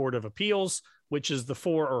to the Court of Appeals, which is the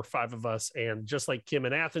 4 or 5 of us. And just like Kim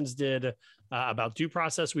in Athens did about due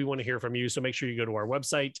process, we want to hear from you. So make sure you go to our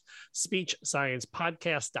website,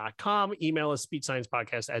 speechsciencepodcast.com. Email us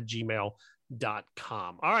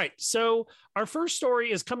speechsciencepodcast@gmail.com. All right. So our first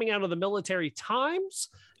story is coming out of the Military Times.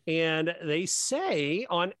 And they say,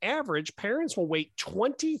 on average, parents will wait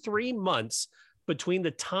 23 months between the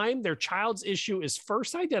time their child's issue is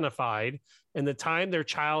first identified and the time their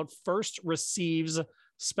child first receives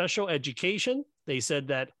special education. They said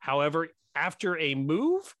that, however, after a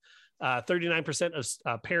move, 39%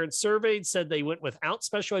 of parents surveyed said they went without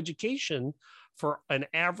special education for an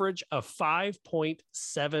average of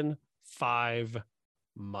 5.75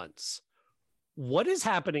 months. What is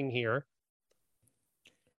happening here?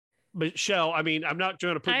 Michelle, I mean, I'm not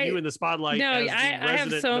trying to put you in the spotlight. No, as the I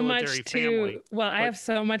have so much family, I have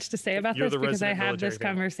so much to say about this because I have this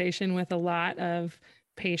conversation with a lot of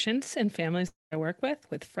patients and families I work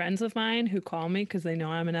with friends of mine who call me because they know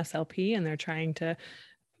I'm an SLP and they're trying to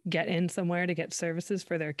get in somewhere to get services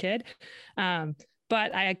for their kid.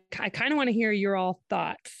 But I kind of want to hear your all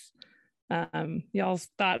thoughts, y'all's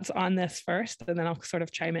thoughts on this first, and then I'll sort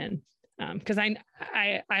of chime in because I'm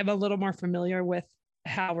a little more familiar with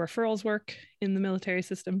how referrals work in the military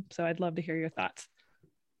system. So I'd love to hear your thoughts.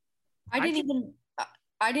 I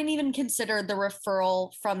didn't even consider the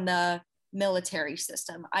referral from the military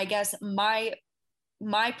system. I guess my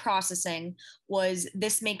processing was,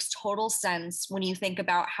 this makes total sense when you think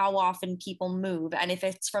about how often people move. And if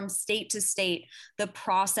it's from state to state, the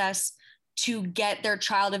process to get their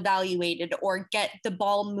child evaluated or get the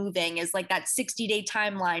ball moving is like that 60-day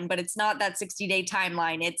timeline, but it's not that 60-day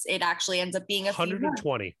timeline. It actually ends up being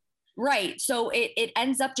 120. Right. So it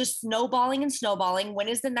ends up just snowballing and snowballing. When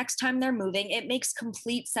is the next time they're moving? It makes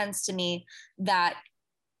complete sense to me that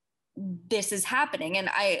this is happening. And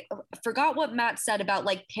I forgot what Matt said about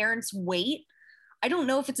like parents wait. I don't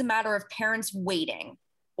know if it's a matter of parents waiting,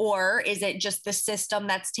 or is it just the system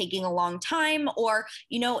that's taking a long time? Or,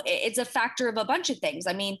 it's a factor of a bunch of things.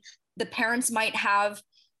 I mean, the parents might have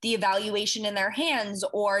the evaluation in their hands,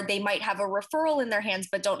 or they might have a referral in their hands,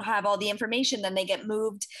 but don't have all the information. Then they get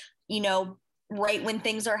moved, right when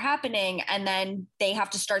things are happening, and then they have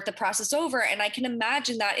to start the process over. And I can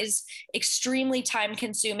imagine that is extremely time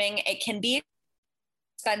consuming. It can be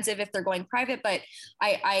expensive if they're going private, but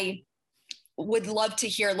I would love to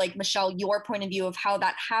hear, like, Michelle, your point of view of how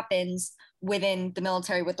that happens within the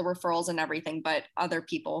military with the referrals and everything, but other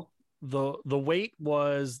people. The wait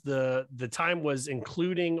was the time was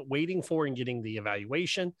including waiting for and getting the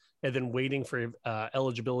evaluation, and then waiting for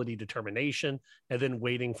eligibility determination, and then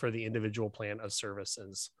waiting for the individual plan of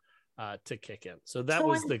services to kick in. So that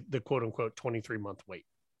was the quote unquote 23-month wait.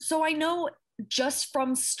 So I know just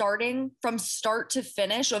from start to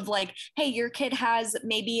finish of like, hey, your kid has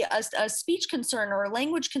maybe a speech concern or a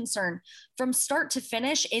language concern, from start to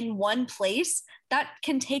finish in one place, that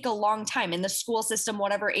can take a long time in the school system,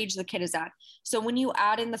 whatever age the kid is at. So when you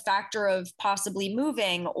add in the factor of possibly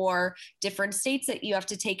moving or different states that you have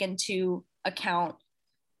to take into account,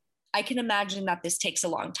 I can imagine that this takes a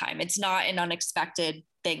long time. It's not an unexpected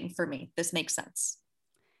thing for me. This makes sense.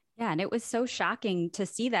 Yeah, and it was so shocking to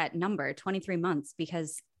see that number, 23 months,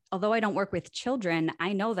 because although I don't work with children,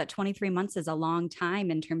 I know that 23 months is a long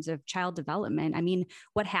time in terms of child development. I mean,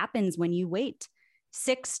 what happens when you wait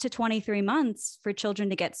 6 to 23 months for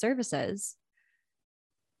children to get services?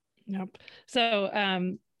 Nope.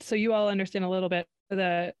 So, so you all understand a little bit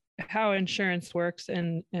how insurance works,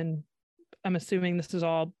 and I'm assuming this is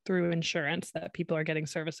all through insurance that people are getting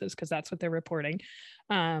services, because that's what they're reporting.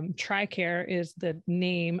 TRICARE is the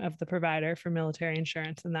name of the provider for military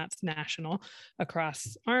insurance, and that's national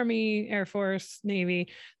across Army, Air Force, Navy.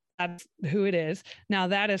 That's who it is. Now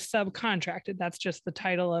that is subcontracted. That's just the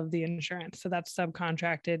title of the insurance. So that's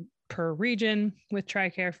subcontracted per region with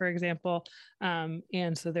TRICARE, for example.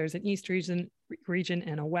 And so there's an East region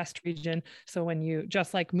and a West region. So when you,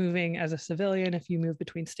 just like moving as a civilian, if you move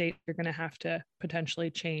between states, you're going to have to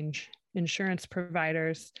potentially change insurance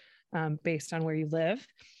providers based on where you live.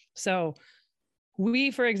 So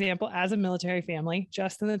we, for example, as a military family,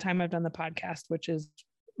 just in the time I've done the podcast, which is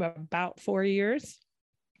about 4 years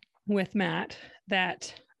with Matt,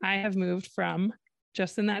 that I have moved from,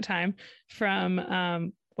 just in that time,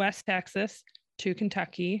 from West Texas to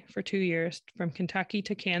Kentucky for 2 years, from Kentucky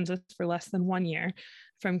to Kansas for less than 1 year,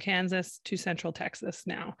 from Kansas to Central Texas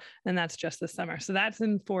now. And that's just this summer. So that's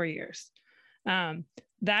in 4 years.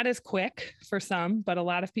 That is quick for some, but a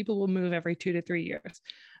lot of people will move every 2 to 3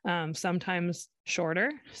 years. Sometimes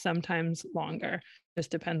shorter, sometimes longer.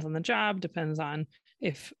 Just depends on the job, depends on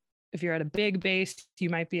if you're at a big base,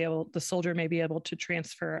 the soldier may be able to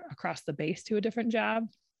transfer across the base to a different job.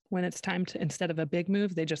 When it's time to, instead of a big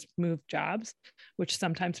move, they just move jobs, which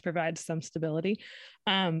sometimes provides some stability.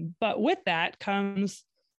 But with that comes,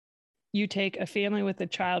 you take a family with a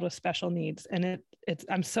child with special needs. And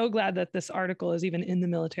I'm so glad that this article is even in the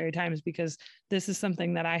Military Times, because this is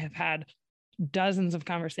something that I have had dozens of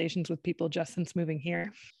conversations with people just since moving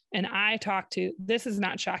here. And this is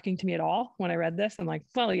not shocking to me at all. When I read this, I'm like,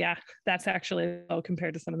 well, yeah, that's actually low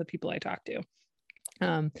compared to some of the people I talk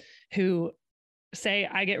to who say,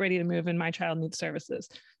 I get ready to move and my child needs services.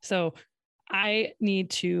 So I need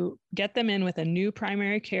to get them in with a new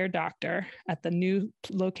primary care doctor at the new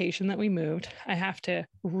location that we moved. I have to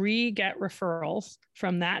get referrals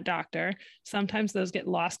from that doctor. Sometimes those get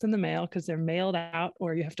lost in the mail because they're mailed out,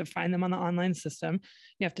 or you have to find them on the online system.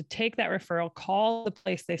 You have to take that referral, call the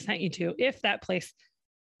place they sent you to. If that place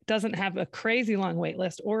doesn't have a crazy long wait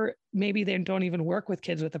list, or maybe they don't even work with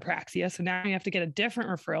kids with apraxia. So now you have to get a different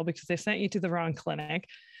referral because they sent you to the wrong clinic.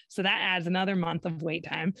 So that adds another month of wait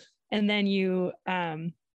time. And then you,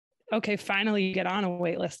 finally you get on a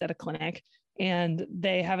wait list at a clinic and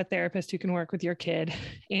they have a therapist who can work with your kid,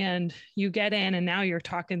 and you get in, and now you're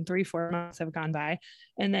talking 3-4 months have gone by.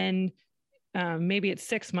 And then maybe it's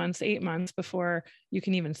 6 months, 8 months before you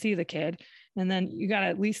can even see the kid. And then you got to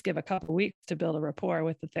at least give a couple of weeks to build a rapport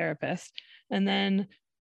with the therapist. And then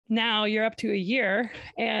now you're up to a year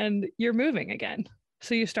and you're moving again.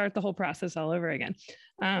 So you start the whole process all over again.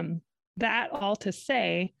 That all to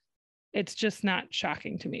say, it's just not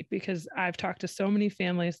shocking to me, because I've talked to so many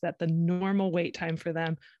families that the normal wait time for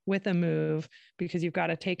them with a move, because you've got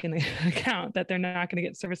to take into account that they're not going to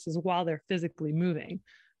get services while they're physically moving.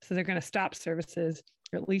 So they're going to stop services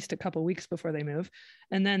at least a couple of weeks before they move.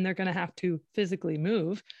 And then they're going to have to physically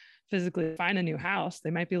find a new house.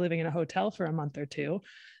 They might be living in a hotel for a month or two.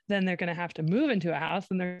 Then they're going to have to move into a house,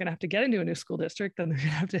 and they're going to have to get into a new school district. Then they're going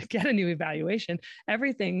to have to get a new evaluation.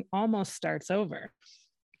 Everything almost starts over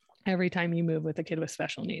every time you move with a kid with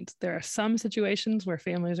special needs. There are some situations where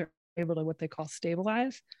families are able to what they call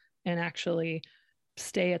stabilize and actually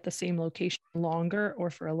stay at the same location longer,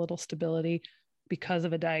 or for a little stability because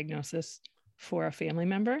of a diagnosis for a family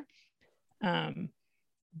member.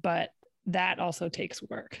 But that also takes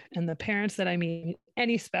work. And the parents that I meet,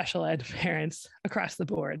 any special ed parents across the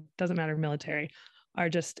board, doesn't matter military, are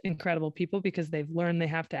just incredible people because they've learned they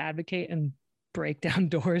have to advocate and break down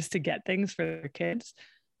doors to get things for their kids.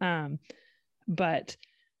 But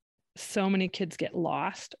so many kids get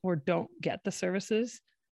lost or don't get the services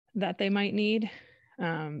that they might need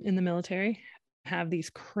in the military, have these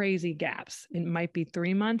crazy gaps. It might be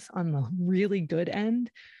 3 months on the really good end.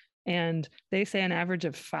 And they say an average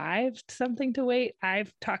of 5 something to wait.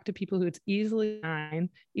 I've talked to people who it's easily 9,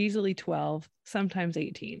 easily 12, sometimes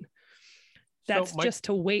 18. That's just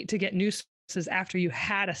to wait to get new services after you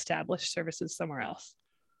had established services somewhere else.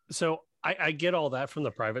 So I get all that from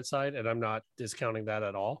the private side, and I'm not discounting that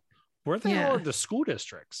at all. Where the hell are the school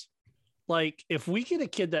districts? Like, if we get a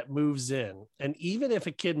kid that moves in, and even if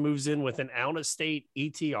a kid moves in with an out-of-state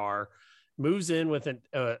ETR, moves in with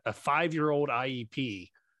a 5-year-old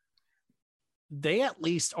IEP, they at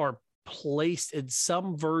least are placed in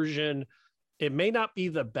some version. It may not be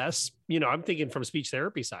the best, I'm thinking from speech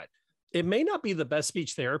therapy side. It may not be the best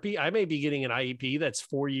speech therapy. I may be getting an IEP that's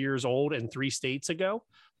 4 years old and 3 states ago,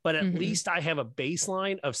 but at least I have a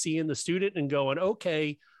baseline of seeing the student and going,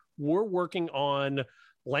 okay, we're working on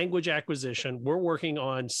language acquisition. We're working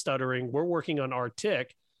on stuttering. We're working on RTIC.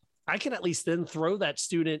 I can at least then throw that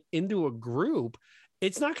student into a group.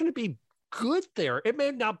 It's not going to be good there. It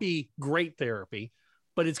may not be great therapy,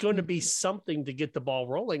 but it's going to be something to get the ball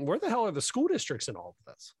rolling. Where the hell are the school districts in all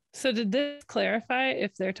of this? So did this clarify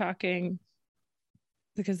if they're talking,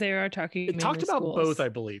 because they are talking? It talked about schools. Both, I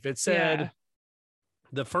believe. It said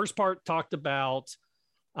the first part talked about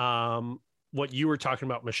what you were talking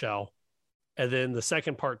about, Michelle. And then the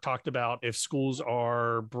second part talked about if schools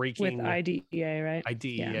are breaking with IDEA, right?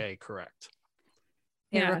 IDEA, correct.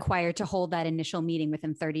 They're required to hold that initial meeting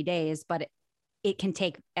within 30 days, but it can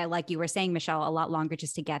take, like you were saying, Michelle, a lot longer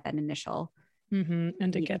just to get that initial.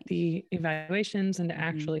 And to get the evaluations and to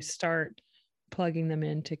actually start plugging them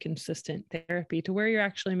into consistent therapy to where you're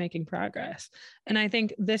actually making progress. And I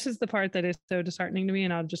think this is the part that is so disheartening to me.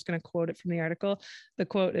 And I'm just going to quote it from the article. The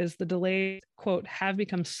quote is, the delays, quote, have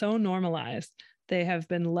become so normalized they have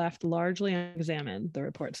been left largely unexamined, the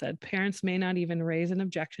report said. Parents may not even raise an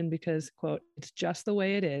objection because, quote, it's just the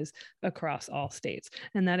way it is across all states.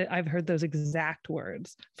 And I've heard those exact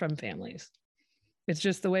words from families. It's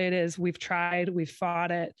just the way it is. We've tried, we've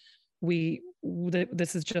fought it.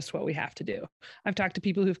 This is just what we have to do. I've talked to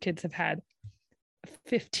people whose kids have had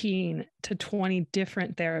 15 to 20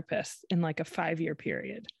 different therapists in like a 5-year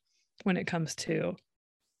period when it comes to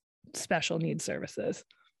special needs services.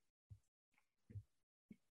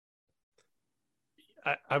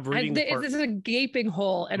 I'm reading this is a gaping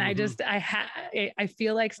hole, and I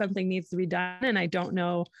feel like something needs to be done, and I don't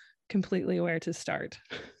know completely where to start.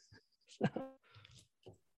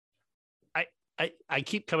 I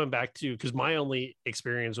keep coming back to, because my only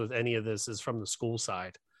experience with any of this is from the school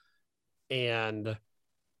side, and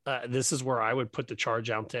this is where I would put the charge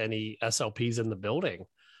out to any SLPs in the building.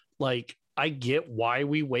 Like, I get why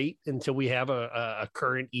we wait until we have a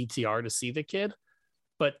current ETR to see the kid,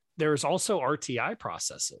 but there's also RTI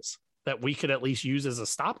processes that we could at least use as a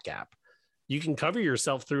stopgap. You can cover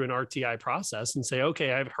yourself through an RTI process and say,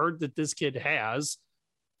 okay, I've heard that this kid has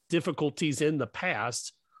difficulties in the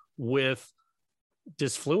past with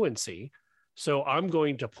disfluency, so I'm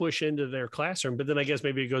going to push into their classroom. But then I guess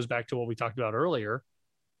maybe it goes back to what we talked about earlier,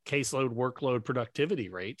 caseload, workload, productivity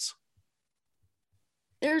rates.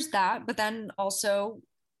 There's that, but then also,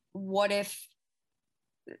 what if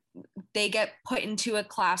they get put into a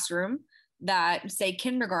classroom that, say,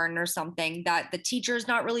 kindergarten or something, that the teacher is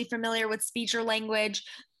not really familiar with speech or language,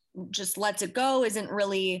 just lets it go, isn't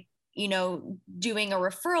really, doing a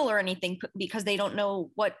referral or anything because they don't know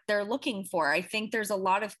what they're looking for. I think there's a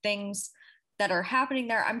lot of things that are happening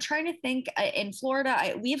there. I'm trying to think. In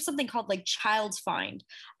Florida, we have something called like Child's Find,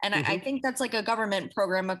 and I think that's like a government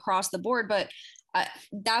program across the board, but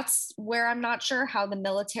that's where I'm not sure how the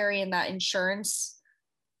military and that insurance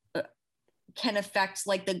can affect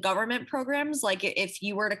like the government programs. Like, if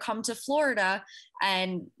you were to come to Florida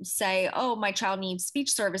and say, oh, my child needs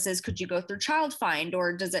speech services, could you go through Child Find,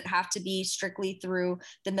 or does it have to be strictly through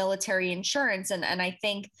the military insurance? And I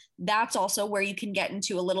think that's also where you can get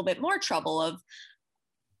into a little bit more trouble of,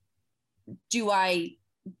 do I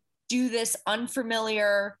do this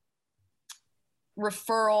unfamiliar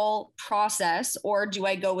referral process, or do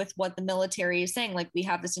I go with what the military is saying? Like, we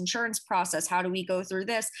have this insurance process. How do we go through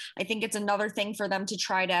this? I think it's another thing for them to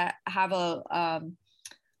try to have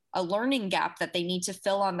a learning gap that they need to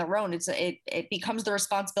fill on their own. It becomes the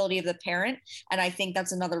responsibility of the parent. And I think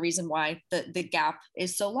that's another reason why the gap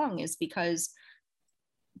is so long, is because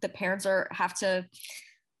the parents have to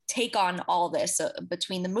take on all this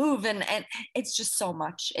between the move and it's just so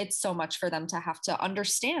much. It's so much for them to have to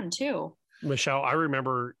understand too. Michelle, I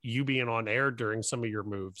remember you being on air during some of your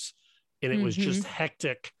moves, and it was just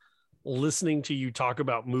hectic listening to you talk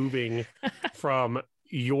about moving from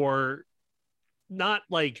your, not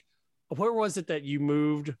like, where was it that you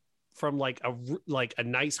moved from, like a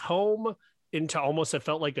nice home into almost, it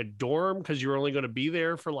felt like a dorm because you were only going to be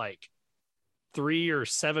there for like 3 or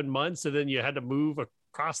 7 months, and then you had to move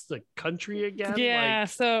across the country again. Yeah.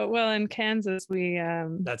 So, well, in Kansas,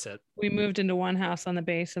 that's it. We moved into one house on the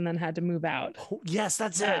base and then had to move out. Yes,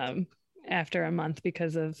 that's it. After a month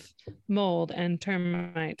because of mold and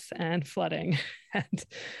termites and flooding and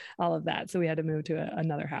all of that. So we had to move to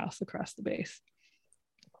another house across the base.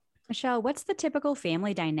 Michelle, what's the typical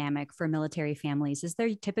family dynamic for military families? Is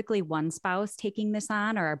there typically one spouse taking this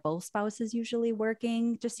on, or are both spouses usually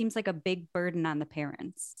working? Just seems like a big burden on the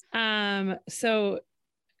parents. So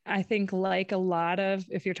I think, like a lot of,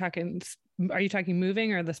 if you're talking, are you talking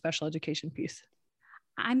moving or the special education piece?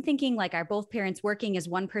 I'm thinking, like, are both parents working? Is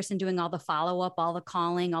one person doing all the follow-up, all the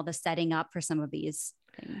calling, all the setting up for some of these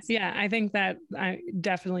things? Yeah, I think that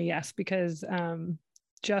definitely yes, because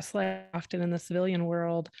just like often in the civilian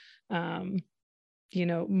world,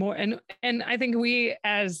 more, and I think we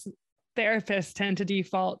as therapists tend to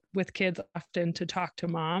default with kids often to talk to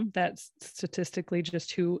mom. That's statistically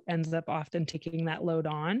just who ends up often taking that load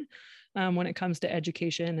on when it comes to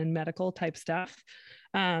education and medical type stuff.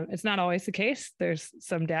 It's not always the case. There's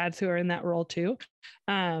some dads who are in that role too.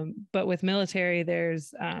 But with military,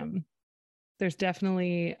 there's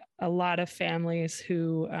definitely a lot of families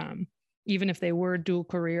who, even if they were dual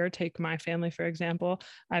career, take my family, for example,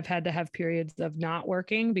 I've had to have periods of not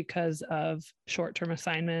working because of short-term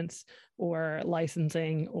assignments or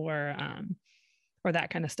licensing or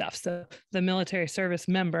that kind of stuff. So the military service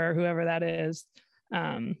member, whoever that is,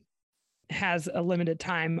 has a limited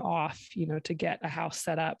time off, to get a house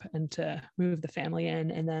set up and to move the family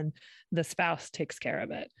in, and then the spouse takes care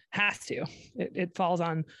of it. Has to. It falls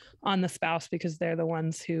on the spouse because they're the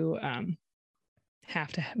ones who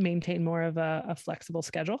have to maintain more of a flexible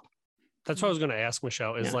schedule. That's what I was going to ask,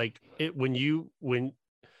 Michelle, is like when you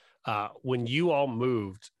all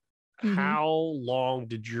moved, how long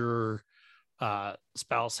did your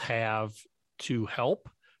spouse have to help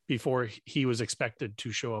before he was expected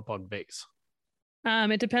to show up on base?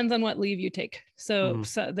 It depends on what leave you take. So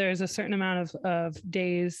there's a certain amount of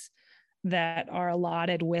days that are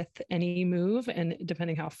allotted with any move, and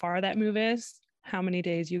depending how far that move is, how many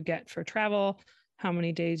days you get for travel, how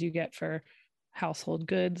many days you get for household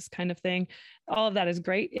goods kind of thing. All of that is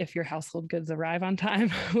great if your household goods arrive on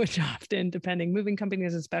time, which often, depending, moving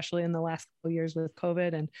companies, especially in the last couple of years with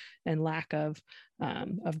COVID and lack of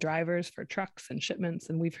drivers for trucks and shipments.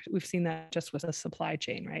 And we've seen that just with a supply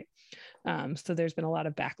chain, right? So there's been a lot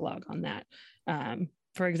of backlog on that.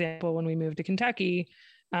 For example, when we moved to Kentucky,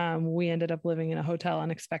 we ended up living in a hotel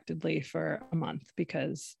unexpectedly for a month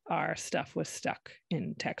because our stuff was stuck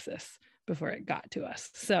in Texas before it got to us.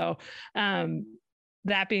 So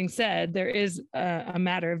that being said, there is a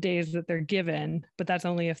matter of days that they're given, but that's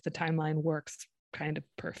only if the timeline works kind of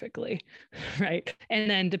perfectly, right? And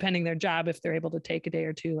then depending their job, if they're able to take a day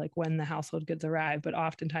or two, like when the household goods arrive. But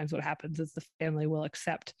oftentimes what happens is the family will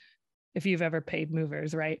accept, if you've ever paid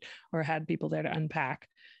movers, right, or had people there to unpack,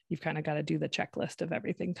 you've kind of got to do the checklist of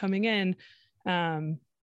everything coming in.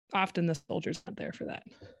 Often the soldier's not there for that.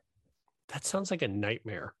 That sounds like a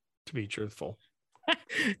nightmare, to be truthful.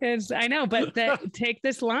 I know, but take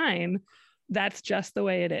this line. That's just the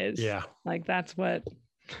way it is. Yeah. Like that's what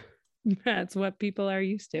people are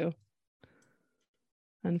used to,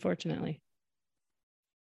 unfortunately.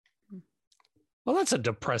 Well, that's a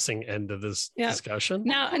depressing end of this discussion.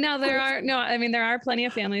 Now there are plenty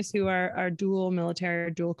of families who are dual military or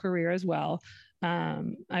dual career as well.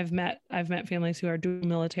 I've met families who are dual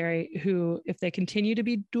military who, if they continue to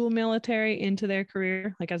be dual military into their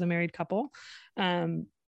career, like as a married couple, and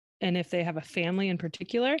if they have a family in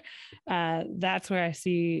particular, that's where I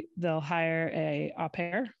see they'll hire a au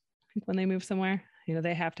pair when they move somewhere.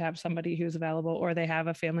 They have to have somebody who's available, or they have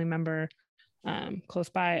a family member close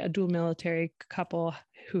by. A dual military couple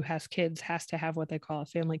who has kids has to have what they call a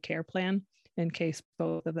family care plan in case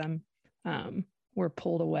both of them were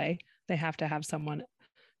pulled away. They have to have someone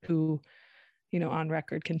who, on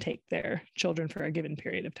record can take their children for a given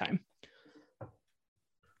period of time.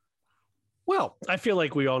 Well, I feel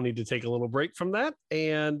like we all need to take a little break from that,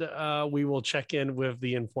 and we will check in with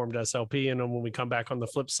the Informed SLP. And then when we come back on the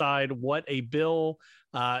flip side, what a bill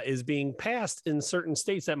is being passed in certain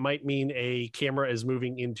states that might mean a camera is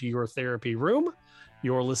moving into your therapy room.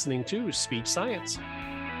 You're listening to Speech Science.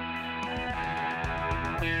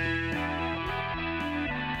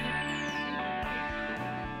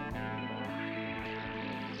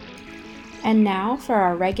 And now for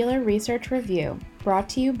our regular research review, brought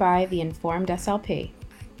to you by the Informed SLP.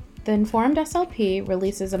 The Informed SLP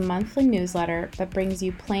releases a monthly newsletter that brings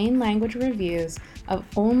you plain language reviews of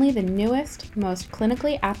only the newest, most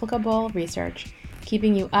clinically applicable research,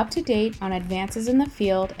 keeping you up to date on advances in the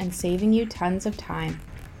field and saving you tons of time.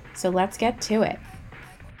 So let's get to it.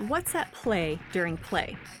 What's at play during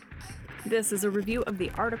play? This is a review of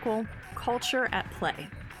the article Culture at Play,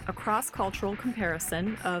 a cross-cultural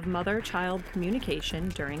comparison of mother-child communication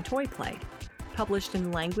during toy play, published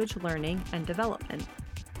in Language Learning and Development.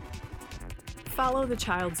 Follow the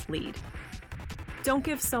child's lead. Don't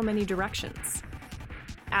give so many directions.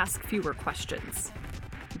 Ask fewer questions.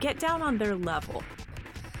 Get down on their level.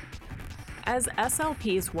 As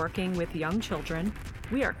SLPs working with young children,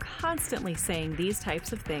 we are constantly saying these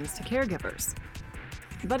types of things to caregivers.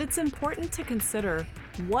 But it's important to consider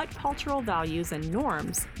what cultural values and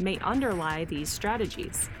norms may underlie these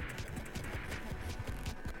strategies.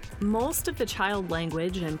 Most of the child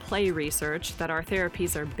language and play research that our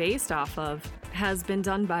therapies are based off of has been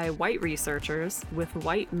done by white researchers with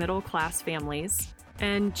white middle-class families,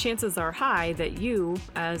 and chances are high that you,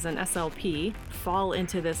 as an SLP, fall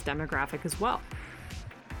into this demographic as well.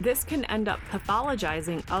 This can end up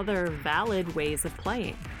pathologizing other valid ways of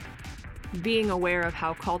playing. Being aware of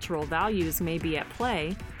how cultural values may be at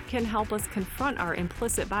play can help us confront our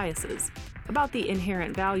implicit biases about the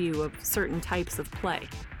inherent value of certain types of play,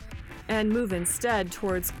 and move instead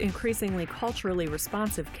towards increasingly culturally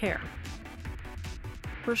responsive care.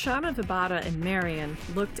 Roshana Vibata and Marion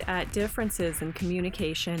looked at differences in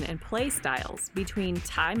communication and play styles between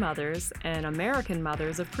Thai mothers and American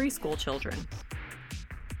mothers of preschool children.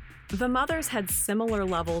 The mothers had similar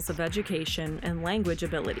levels of education and language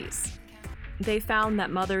abilities. They found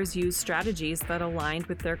that mothers used strategies that aligned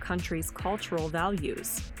with their country's cultural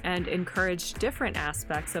values and encouraged different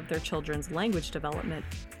aspects of their children's language development.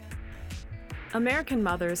 American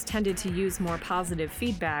mothers tended to use more positive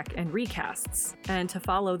feedback and recasts, and to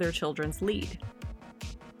follow their children's lead.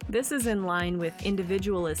 This is in line with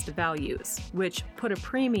individualist values, which put a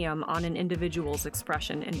premium on an individual's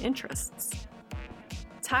expression and interests.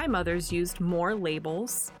 Thai mothers used more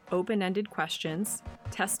labels, open-ended questions,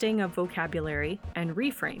 testing of vocabulary, and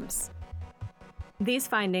reframes. These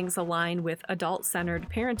findings align with adult-centered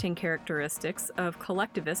parenting characteristics of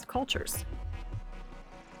collectivist cultures.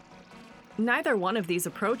 Neither one of these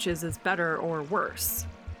approaches is better or worse.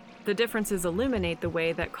 The differences illuminate the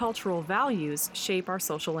way that cultural values shape our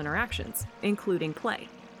social interactions, including play.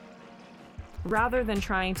 Rather than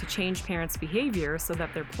trying to change parents' behavior so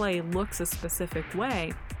that their play looks a specific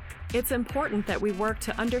way, it's important that we work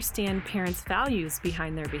to understand parents' values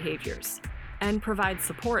behind their behaviors and provide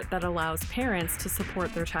support that allows parents to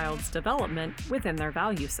support their child's development within their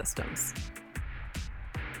value systems.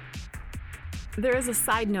 There is a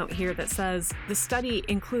side note here that says the study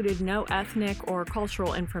included no ethnic or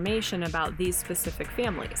cultural information about these specific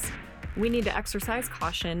families. We need to exercise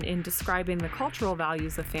caution in describing the cultural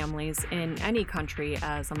values of families in any country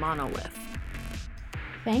as a monolith.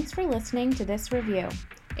 Thanks for listening to this review.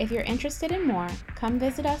 If you're interested in more, come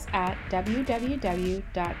visit us at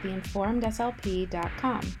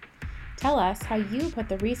www.theinformedslp.com. Tell us how you put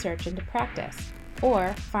the research into practice,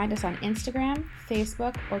 or find us on Instagram,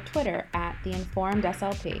 Facebook, or Twitter at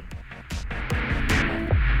theinformedslp.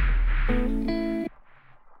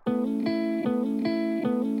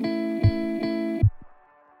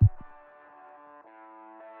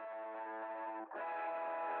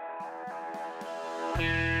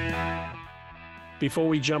 Before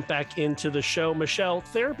we jump back into the show, Michelle,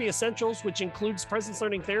 Therapy Essentials, which includes Presence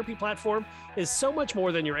Learning Therapy Platform, is so much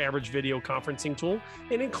more than your average video conferencing tool.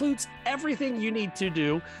 It includes everything you need to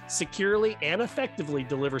do securely and effectively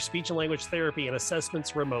deliver speech and language therapy and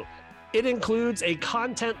assessments remotely. It includes a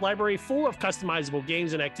content library full of customizable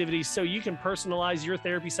games and activities so you can personalize your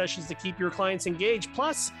therapy sessions to keep your clients engaged,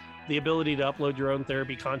 plus the ability to upload your own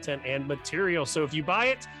therapy content and material. So if you buy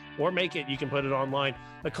it or make it, you can put it online.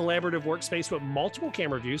 A collaborative workspace with multiple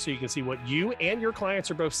camera views so you can see what you and your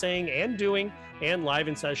clients are both saying and doing, and live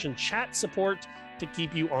in session chat support to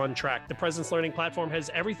keep you on track. The Presence Learning Platform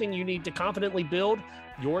has everything you need to confidently build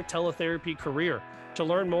your teletherapy career. To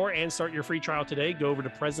learn more and start your free trial today, go over to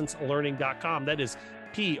presencelearning.com. That is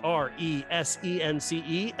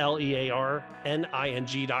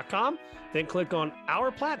PRESENCELEARNING.com. Then click on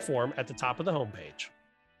our platform at the top of the homepage.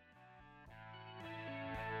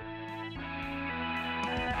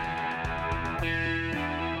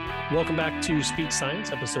 Welcome back to Speak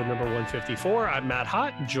Science, episode number 154. I'm Matt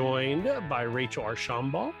Hott, joined by Rachel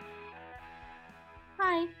Archambault.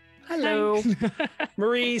 Hi. Hello.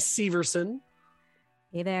 Marie Severson.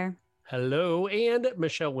 Hey there. Hello. And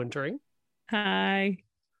Michelle Wintering. Hi.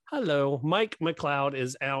 Hello. Mike McLeod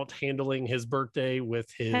is out handling his birthday with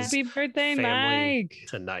his Happy birthday, family Mike.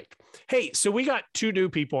 tonight. Hey, so we got 2 new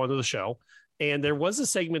people onto the show, and there was a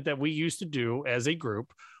segment that we used to do as a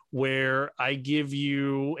group where I give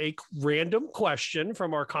you a random question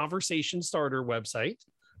from our conversation starter website,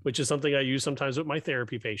 which is something I use sometimes with my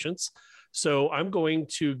therapy patients. So I'm going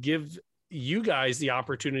to give you guys the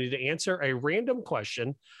opportunity to answer a random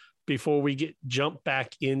question before we jump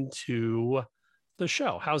back into the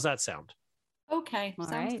show. How's that sound? Okay,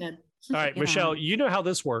 sounds good. All right, Michelle, you know how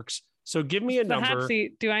this works. So give me a The hot number.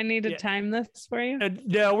 seat. Do I need to time this for you?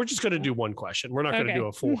 No, we're just going to do one question. We're not going to do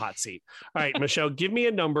a full hot seat. All right, Michelle, give me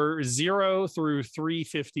a number 0 through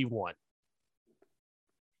 351.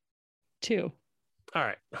 2. All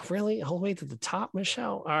right. Really? All the way to the top,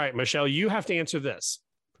 Michelle? All right, Michelle, you have to answer this.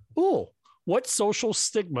 Ooh, what social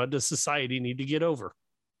stigma does society need to get over?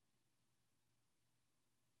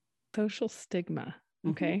 Social stigma.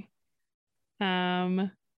 Mm-hmm. Okay.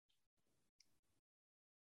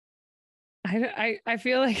 I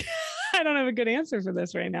feel like I don't have a good answer for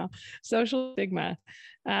this right now. Social stigma.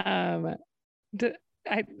 Matt,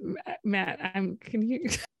 can you?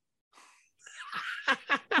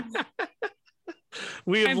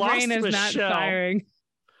 We have My lost brain is Michelle. not firing.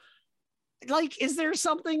 Like, is there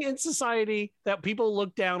something in society that people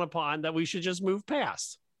look down upon that we should just move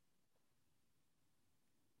past?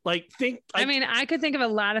 I mean, I could think of a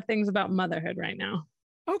lot of things about motherhood right now.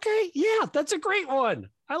 Okay. Yeah, that's a great one.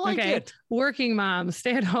 I like it. Working moms,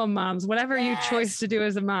 stay-at-home moms, whatever you choose to do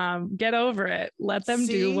as a mom, get over it. Let them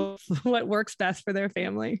do what works best for their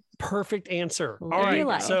family. Perfect answer. All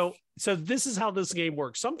right. So this is how this game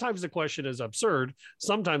works. Sometimes the question is absurd.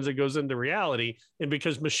 Sometimes it goes into reality. And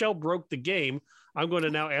because Michelle broke the game, I'm going to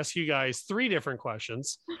now ask you guys 3 different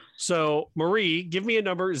questions. So Marie, give me a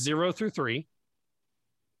number 0 through 3.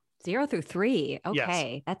 0 through 3. Okay.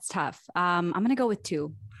 Yes. That's tough. I'm going to go with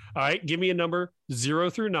 2. All right. Give me a number 0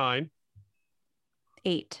 through 9.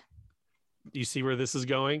 8. You see where this is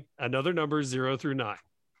going? Another number 0 through 9.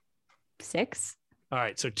 6. All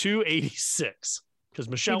right. So 286. Because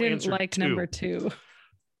Michelle didn't answered like 2. number 2.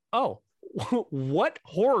 Oh, what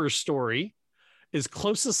horror story is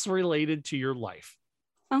closest related to your life?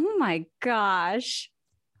 Oh my gosh.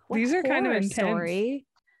 These are kind of intense. Story?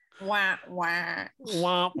 Wah, wah.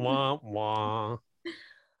 Wah, wah, wah.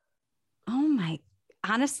 Oh my,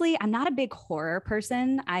 honestly, I'm not a big horror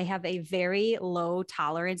person. I have a very low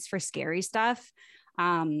tolerance for scary stuff.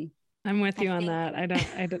 I'm with you on that. I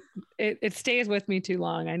don't, it stays with me too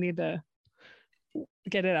long. I need to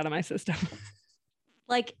get it out of my system.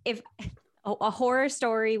 Like if a horror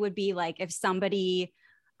story would be like if somebody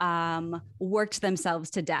worked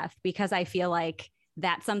themselves to death, because I feel like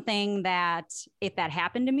that's something that if that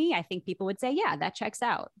happened to me, I think people would say, yeah, that checks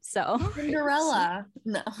out. So Cinderella.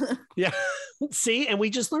 No. Yeah. See, and we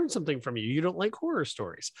just learned something from you. You don't like horror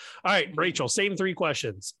stories. All right, Rachel, same 3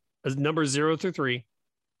 questions. Number 0 through 3.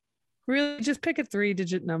 Really, just pick a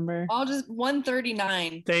 3-digit number. I'll just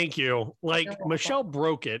 139. Thank you. Like Michelle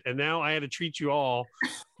broke it, and now I had to treat you all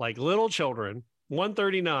like little children.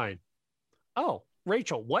 139. Oh,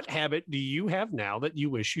 Rachel, what habit do you have now that you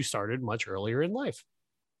wish you started much earlier in life?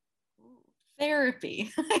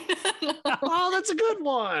 Therapy. Oh, that's a good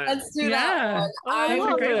one. Let's do that one. I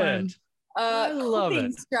love it. I love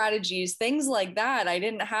it. Strategies, things like that. I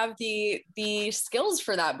didn't have the skills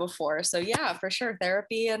for that before. So yeah, for sure.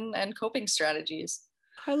 Therapy and coping strategies.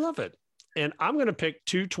 I love it. And I'm going to pick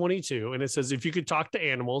 222. And it says, if you could talk to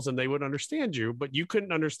animals and they would understand you, but you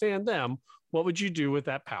couldn't understand them, what would you do with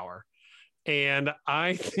that power? And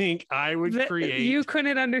I think I would create. You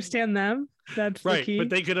couldn't understand them. That's right, the key. but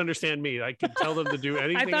they could understand me. I could tell them to do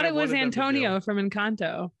anything. I thought it was Antonio from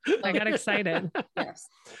Encanto. I got excited. Yes.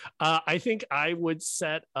 I think I would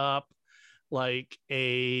set up like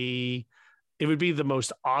it would be the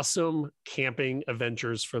most awesome camping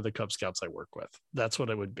adventures for the Cub Scouts I work with. That's what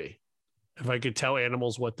it would be. If I could tell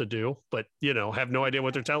animals what to do, but have no idea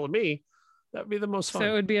what they're telling me. That'd be the most fun. So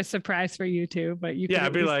it would be a surprise for you too, but you could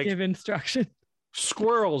I'd be like, give instruction.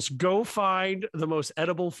 Squirrels, go find the most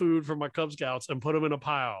edible food for my Cub Scouts and put them in a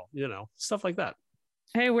pile, stuff like that.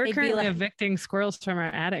 Hey, we're They'd be currently like- evicting squirrels from our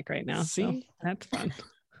attic right now. So See? that's fun.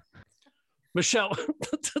 Michelle,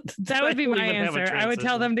 That would be don't my even have a answer. I would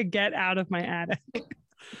tell transition. them to get out of my attic.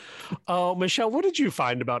 Oh, Michelle, what did you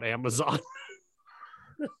find about Amazon?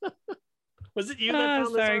 Was it you that found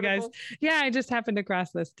this Sorry, article? guys. Yeah, I just happened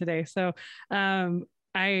across this today. So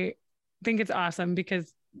I think it's awesome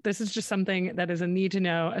because this is just something that is a need to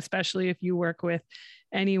know, especially if you work with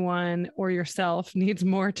anyone or yourself needs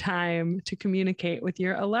more time to communicate with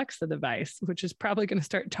your Alexa device, which is probably going to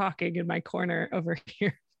start talking in my corner over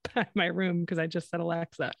here by my room because I just said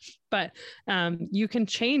Alexa. But you can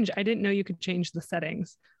change. I didn't know you could change the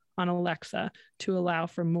settings on Alexa to allow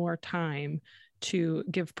for more time to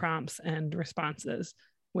give prompts and responses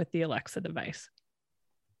with the Alexa device.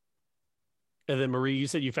 And then Marie, you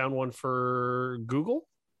said you found one for Google?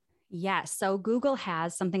 Yes. So Google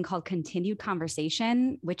has something called continued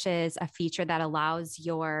conversation, which is a feature that allows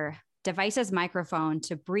your device's microphone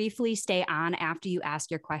to briefly stay on after you ask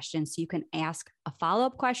your question. So you can ask a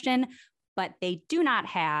follow-up question, but they do not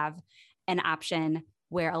have an option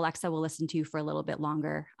where Alexa will listen to you for a little bit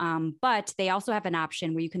longer. But they also have an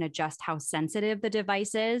option where you can adjust how sensitive the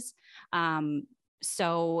device is.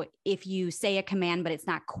 So if you say a command, but it's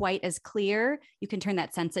not quite as clear, you can turn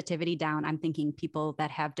that sensitivity down. I'm thinking people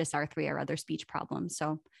that have dysarthria or other speech problems.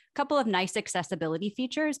 So a couple of nice accessibility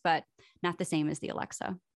features, but not the same as the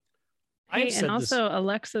Alexa. Hey, and also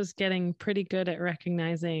Alexa's getting pretty good at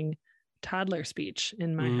recognizing toddler speech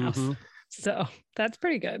in my house. So that's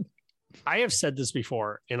pretty good. I have said this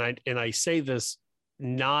before, and I say this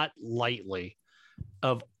not lightly,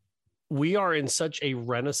 of we are in such a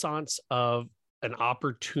renaissance of an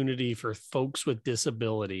opportunity for folks with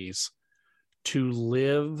disabilities to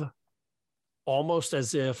live almost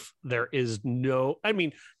as if there is no, I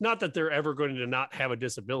mean, not that they're ever going to not have a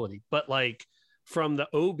disability, but like from the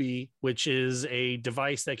Obi, which is a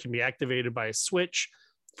device that can be activated by a switch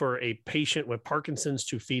for a patient with Parkinson's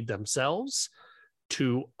to feed themselves,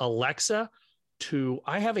 to Alexa, to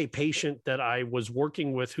I have a patient that I was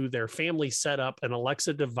working with who their family set up an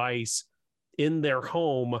Alexa device in their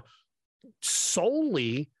home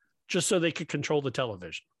solely just so they could control the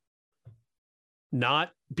television,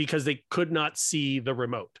 not because they could not see the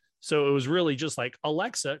remote. So it was really just like,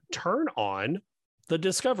 Alexa, turn on the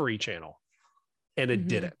Discovery Channel. And it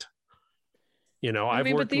did it. You know, I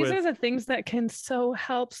mean, but these are the things that can so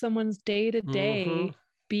help someone's day to day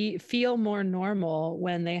feel more normal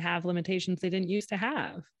when they have limitations they didn't used to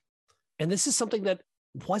have. And this is something that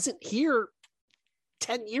wasn't here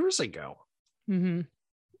 10 years ago.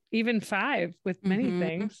 Even 5 with many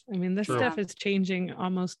things. I mean, this stuff is changing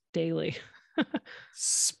almost daily.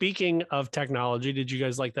 Speaking of technology, did you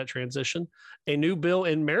guys like that transition? A new bill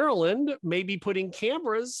in Maryland may be putting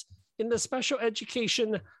cameras in the special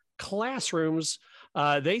education classrooms.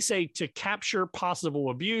 They say to capture possible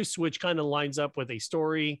abuse, which kind of lines up with a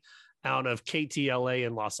story out of KTLA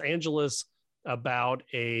in Los Angeles about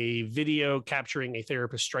a video capturing a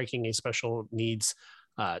therapist striking a special needs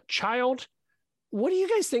child. What do you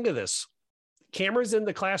guys think of this? Cameras in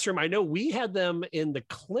the classroom. I know we had them in the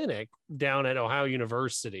clinic down at Ohio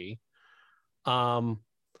University.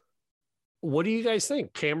 What do you guys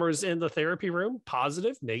think? Cameras in the therapy room,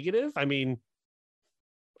 positive, negative? I mean,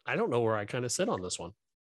 I don't know where I kind of sit on this one.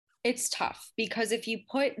 It's tough because if you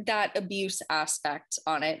put that abuse aspect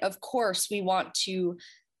on it, of course, we want to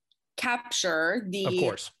capture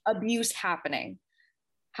the abuse happening.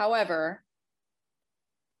 However,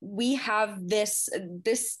 we have this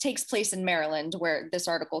takes place in Maryland where this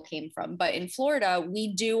article came from, but in Florida,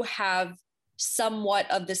 we do have somewhat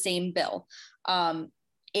of the same bill.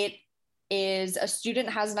 It is a student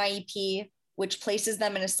has an IEP, which places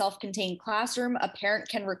them in a self-contained classroom. A parent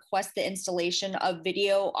can request the installation of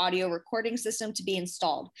video audio recording system to be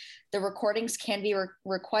installed. The recordings can be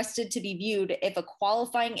requested to be viewed if a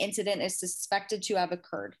qualifying incident is suspected to have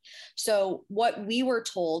occurred. So what we were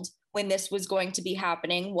told when this was going to be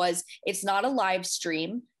happening was it's not a live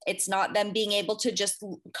stream. It's not them being able to just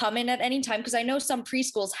come in at any time. Because I know some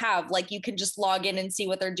preschools have, like, you can just log in and see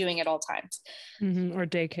what they're doing at all times. Or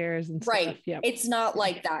daycares and stuff. Right. Yep. It's not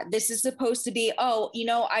like that. This is supposed to be,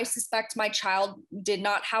 I suspect my child did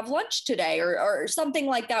not have lunch today or something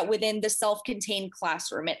like that within the self-contained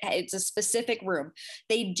classroom. It's a specific room.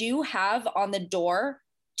 They do have on the door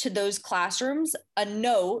to those classrooms a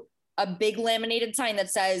note, a big laminated sign that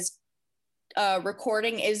says,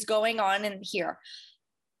 recording is going on in here.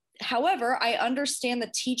 However, I understand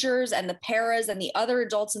the teachers and the paras and the other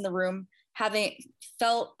adults in the room having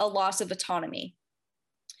felt a loss of autonomy.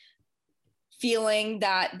 feeling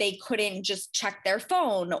that they couldn't just check their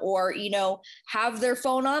phone or, you know, have their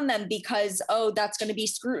phone on them because, oh, that's going to be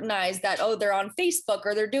scrutinized, that, oh, they're on Facebook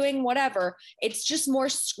or they're doing whatever. It's just more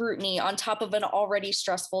scrutiny on top of an already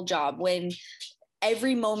stressful job when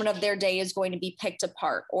every moment of their day is going to be picked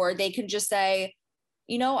apart. Or they can just say,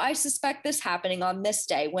 you know, I suspect this happening on this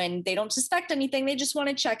day, when they don't suspect anything. They just want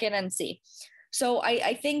to check in and see. So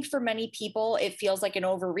I think for many people, it feels like an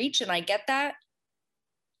overreach, and I get that.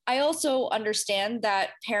 I also understand that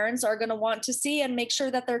parents are going to want to see and make sure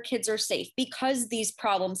that their kids are safe, because these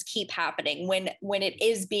problems keep happening when it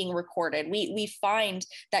is being recorded. We find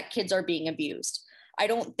that kids are being abused. I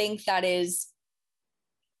don't think that is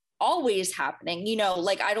always happening. You know,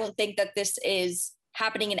 like, I don't think that this is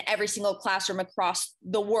happening in every single classroom across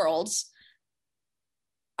the world.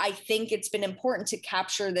 I think it's been important to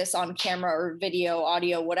capture this on camera or video,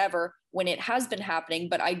 audio, whatever, when it has been happening.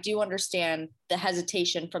 But I do understand the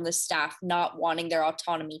hesitation from the staff not wanting their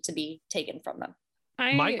autonomy to be taken from them.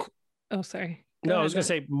 Sorry. No, I was going to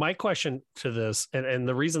say, my question to this, and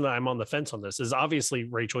the reason that I'm on the fence on this is, obviously,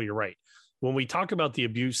 Rachel, you're right. When we talk about the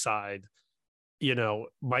abuse side, you know,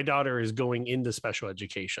 my daughter is going into special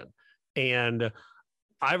education, and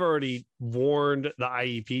I've already warned the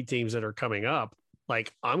IEP teams that are coming up,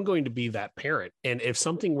 like, I'm going to be that parent. And if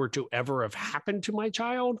something were to ever have happened to my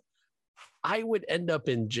child, I would end up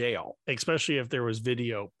in jail, especially if there was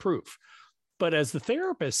video proof. But as the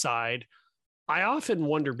therapist side, I often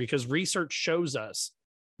wonder, because research shows us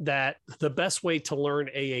that the best way to learn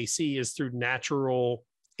AAC is through natural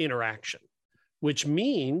interaction, which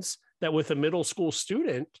means that with a middle school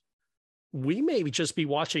student, we may just be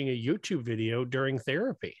watching a YouTube video during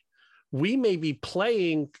therapy. We may be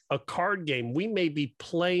playing a card game. We may be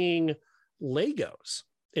playing Legos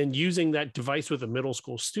and using that device with a middle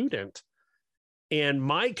school student. And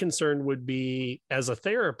my concern would be, as a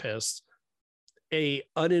therapist, a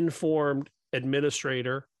uninformed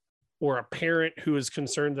administrator or a parent who is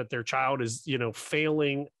concerned that their child is, you know,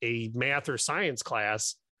 failing a math or science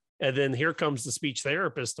class. And then here comes the speech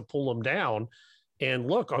therapist to pull them down. And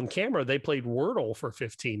look, on camera, they played Wordle for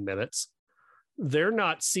 15 minutes. They're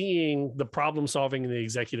not seeing the problem solving and the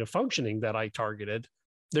executive functioning that I targeted.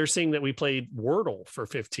 They're seeing that we played Wordle for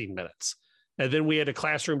 15 minutes. And then we had a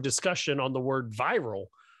classroom discussion on the word viral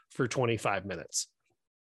for 25 minutes.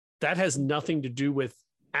 That has nothing to do with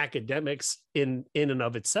academics in and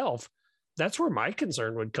of itself. That's where my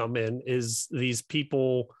concern would come in, is these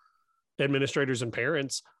people, administrators and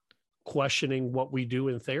parents, questioning what we do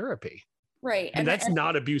in therapy. Right. And that's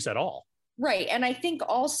not abuse at all. Right. And I think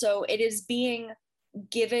also it is being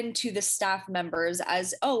given to the staff members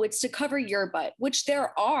as, oh, it's to cover your butt, which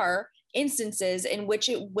there are instances in which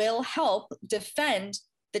it will help defend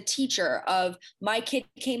the teacher of, my kid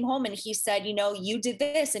came home and he said, you know, you did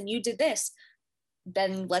this and you did this.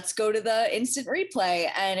 Then let's go to the instant replay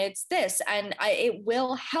and it's this. And it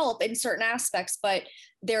will help in certain aspects, but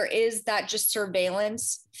there is that just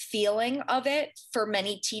surveillance feeling of it for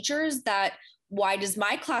many teachers, that why does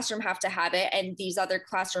my classroom have to have it and these other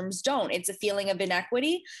classrooms don't? It's a feeling of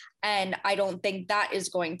inequity. And I don't think that is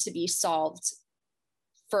going to be solved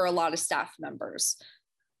for a lot of staff members.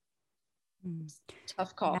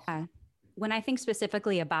 Tough call. Yeah. When I think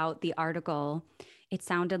specifically about the article, it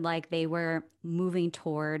sounded like they were moving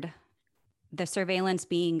toward the surveillance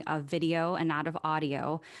being of video and not of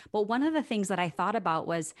audio. But one of the things that I thought about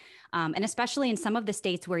was, and especially in some of the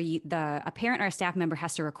states where a parent or a staff member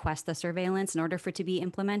has to request the surveillance in order for it to be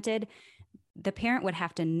implemented, the parent would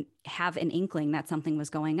have to have an inkling that something was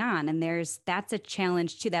going on. And that's a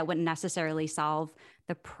challenge too, that wouldn't necessarily solve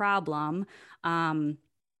the problem.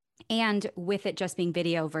 And with it just being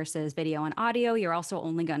video versus video and audio, you're also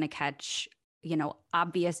only going to catch, you know,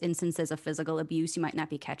 obvious instances of physical abuse. You might not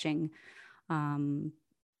be catching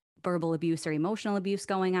verbal abuse or emotional abuse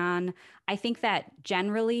going on. I think that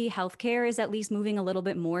generally healthcare is at least moving a little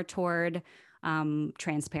bit more toward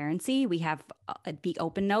transparency. We have the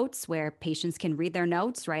open notes where patients can read their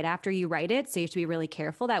notes right after you write it. So you have to be really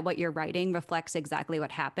careful that what you're writing reflects exactly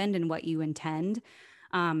what happened and what you intend.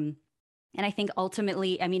 And I think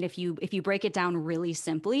ultimately, I mean, if you break it down really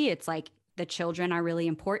simply, it's like the children are really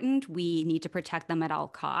important. We need to protect them at all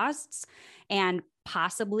costs. And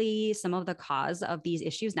possibly some of the cause of these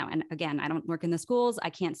issues now, and again, I don't work in the schools,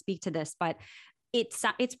 I can't speak to this, but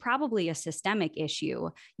it's probably a systemic issue.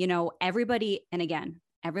 You know, everybody, and again,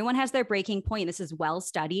 everyone has their breaking point. This is well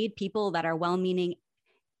studied. People that are well-meaning,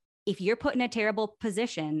 if you're put in a terrible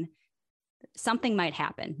position, something might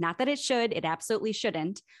happen. Not that it should, it absolutely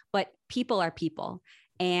shouldn't, but people are people.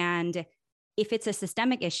 And if it's a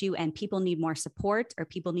systemic issue and people need more support or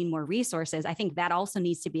people need more resources, I think that also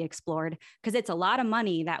needs to be explored, because it's a lot of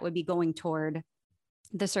money that would be going toward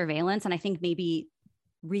the surveillance. And I think maybe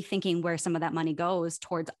rethinking where some of that money goes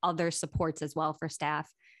towards other supports as well for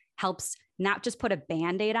staff helps not just put a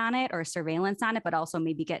Band-Aid on it or surveillance on it, but also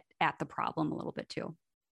maybe get at the problem a little bit too.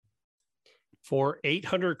 For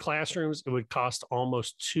 800 classrooms, it would cost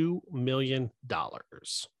almost $2 million.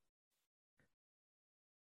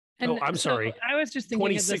 And I'm sorry. I was just thinking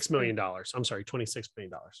 $26 million. I'm sorry, $26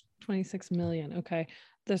 million. 26 million. Okay.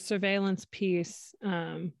 The surveillance piece.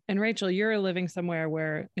 And Rachel, you're living somewhere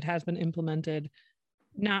where it has been implemented,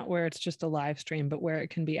 not where it's just a live stream, but where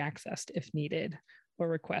it can be accessed if needed or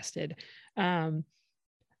requested.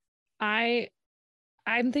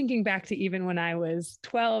 I'm thinking back to even when I was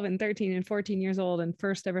 12 and 13 and 14 years old and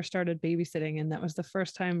first ever started babysitting. And that was the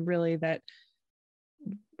first time really that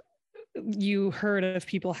you heard of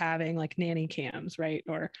people having like nanny cams, right?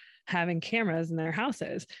 Or having cameras in their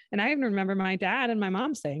houses. And I even remember my dad and my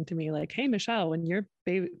mom saying to me like, hey, Michelle, when your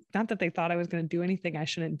baby, not that they thought I was going to do anything I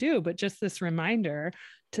shouldn't do, but just this reminder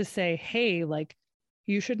to say, hey, like,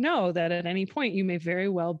 you should know that at any point you may very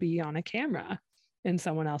well be on a camera in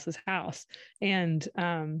someone else's house. And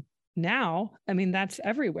now, I mean, that's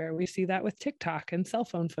everywhere. We see that with TikTok and cell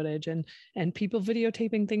phone footage and people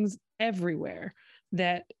videotaping things everywhere.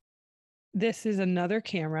 That this is another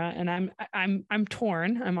camera, and I'm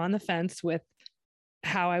torn. I'm on the fence with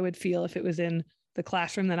how I would feel if it was in the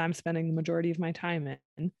classroom that I'm spending the majority of my time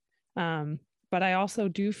in. But I also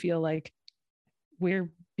do feel like we're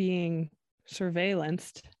being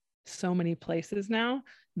surveillanced so many places now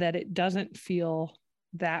that it doesn't feel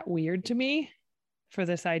that weird to me for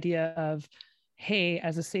this idea of, hey,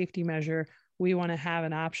 as a safety measure, we want to have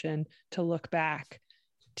an option to look back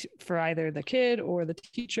for either the kid or the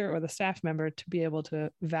teacher or the staff member to be able to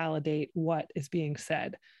validate what is being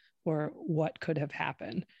said or what could have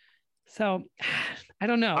happened. So I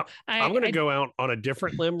don't know. I'm going to go out on a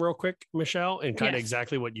different limb real quick, Michelle, and kind of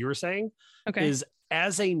exactly what you were saying. Okay. Is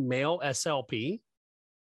as a male SLP,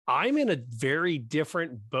 I'm in a very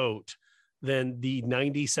different boat than the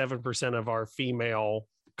 97% of our female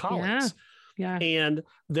colleagues. Yeah. And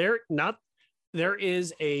there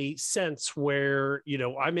is a sense where, you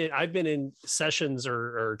know, I've been in sessions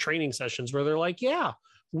or training sessions where they're like, yeah,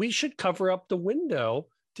 we should cover up the window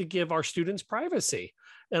to give our students privacy.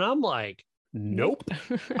 And I'm like, nope,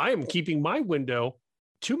 I am keeping my window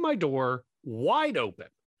to my door wide open.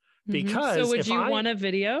 Because so would you want a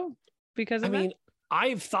video because of that?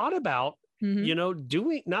 I've thought about, you know,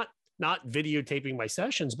 doing not videotaping my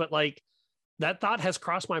sessions, but like that thought has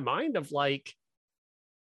crossed my mind of like,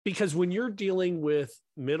 because when you're dealing with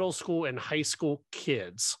middle school and high school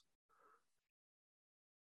kids,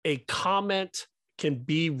 a comment can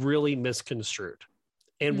be really misconstrued.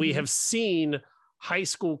 And we have seen high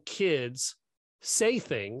school kids say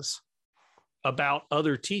things about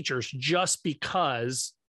other teachers just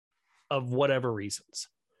because of whatever reasons.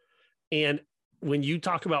 And when you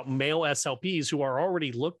talk about male SLPs who are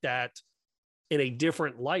already looked at in a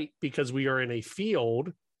different light because we are in a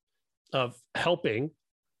field of helping,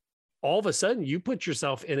 all of a sudden you put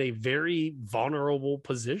yourself in a very vulnerable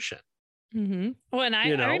position. Well, and I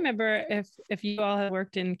remember if you all have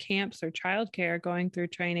worked in camps or childcare, going through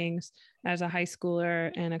trainings as a high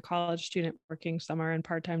schooler and a college student working summer and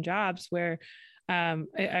part-time jobs where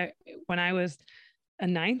when I was a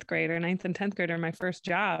ninth and 10th grader, my first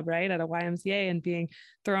job, right, at a YMCA, and being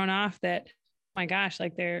thrown off that, my gosh,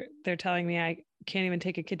 like they're telling me I can't even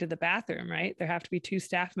take a kid to the bathroom, right? There have to be 2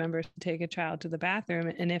 staff members to take a child to the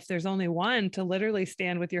bathroom. And if there's only one, to literally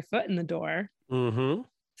stand with your foot in the door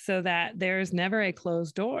so that there's never a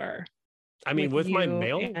closed door. I mean, with my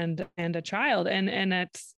male and a child, and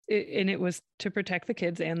it was to protect the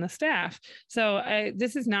kids and the staff. So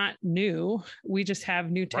this is not new. We just have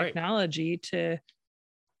new technology to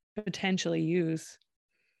potentially use.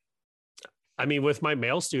 I mean, with my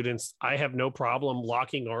male students, I have no problem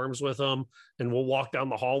locking arms with them, and we'll walk down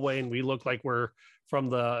the hallway and we look like we're from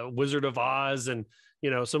the Wizard of Oz. And,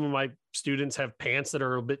 you know, some of my students have pants that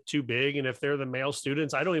are a bit too big. And if they're the male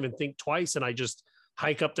students, I don't even think twice. And I just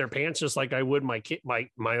hike up their pants just like I would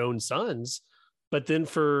my own sons. But then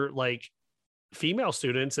for like female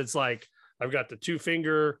students, it's like, I've got the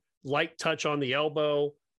 2-finger light touch on the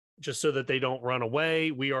elbow just so that they don't run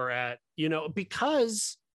away. We are at, you know,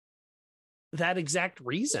 because that exact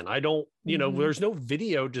reason. I don't, you know, there's no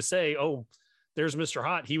video to say, oh, there's Mr.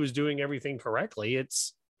 Hot, he was doing everything correctly.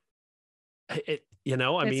 It's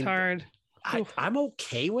hard. I'm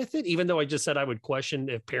okay with it, even though I just said I would question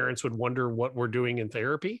if parents would wonder what we're doing in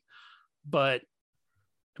therapy. But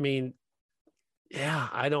I mean, yeah,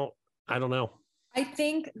 I don't know. I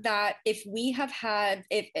think that if we have had,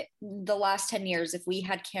 the last 10 years, if we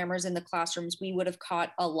had cameras in the classrooms, we would have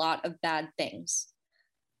caught a lot of bad things.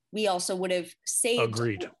 We also would have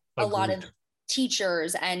saved a lot of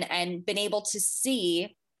teachers and been able to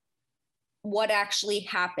see what actually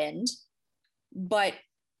happened. But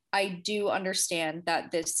I do understand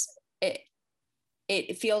that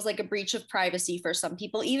it feels like a breach of privacy for some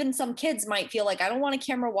people. Even some kids might feel like, I don't want a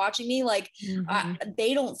camera watching me. Like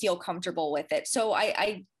they don't feel comfortable with it. So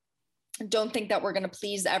I don't think that we're going to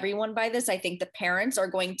please everyone by this. I think the parents are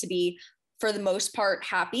going to be, for the most part,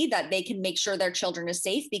 happy that they can make sure their children is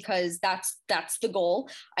safe, because that's the goal.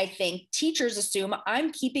 I think teachers assume,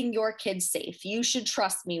 I'm keeping your kids safe. You should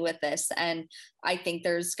trust me with this. And I think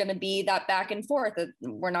there's going to be that back and forth.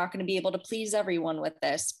 We're not going to be able to please everyone with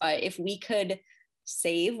this. But if we could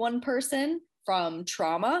save one person from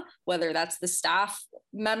trauma, whether that's the staff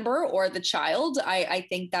member or the child, I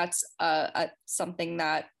think that's something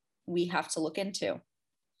that we have to look into.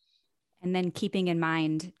 And then keeping in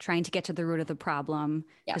mind, trying to get to the root of the problem,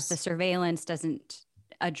 because the surveillance doesn't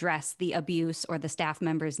address the abuse or the staff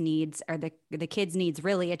member's needs or the kids' needs.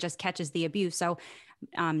 Really, it just catches the abuse. So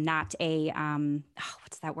not a,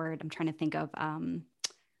 what's that word? I'm trying to think of, I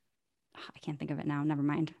can't think of it now. Never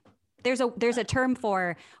mind. There's a term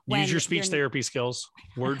for when use your speech therapy skills,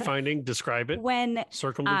 word finding, describe it. When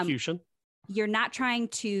circumlocution. You're not trying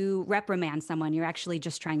to reprimand someone. You're actually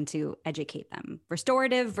just trying to educate them.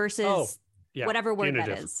 Restorative versus whatever word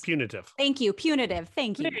punitive. that is. Punitive. Thank you. Punitive.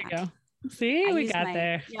 Thank you. There you go. See, we got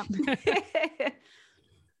there. Yep.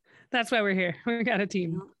 That's why we're here. We got a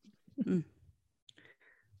team.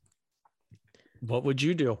 What would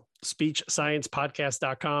you do?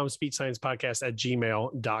 SpeechSciencePodcast.com,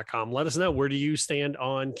 SpeechSciencePodcast@gmail.com. Let us know, where do you stand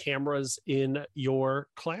on cameras in your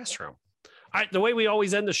classroom? All right, the way we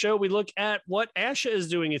always end the show, we look at what ASHA is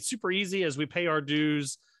doing. It's super easy as we pay our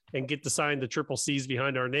dues and get to sign the triple C's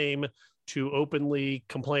behind our name to openly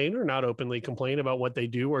complain or not openly complain about what they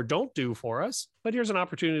do or don't do for us. But here's an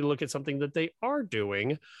opportunity to look at something that they are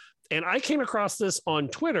doing. And I came across this on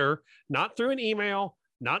Twitter, not through an email,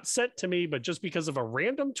 not sent to me, but just because of a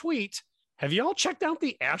random tweet. Have y'all checked out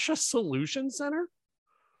the ASHA Solution Center?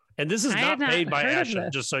 And this is not paid by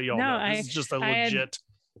ASHA, just so y'all know. This is just a legit.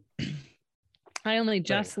 I only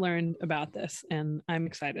just learned about this and I'm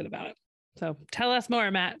excited about it. So tell us more,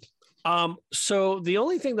 Matt. So the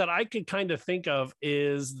only thing that I could kind of think of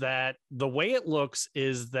is that the way it looks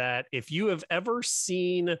is that if you have ever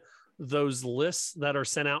seen those lists that are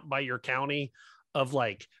sent out by your county of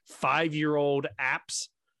like 5-year-old apps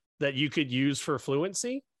that you could use for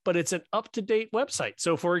fluency, but it's an up-to-date website.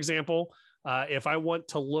 So for example, if I want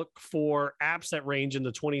to look for apps that range in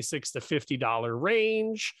the $26 to $50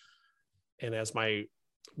 range, and as my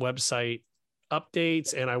website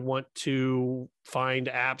updates and I want to find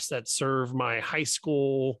apps that serve my high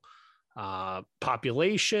school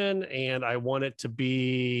population, and I want it to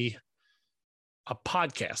be a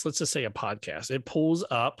podcast, let's just say a podcast, it pulls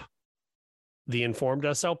up the Informed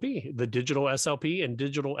SLP, the digital SLP and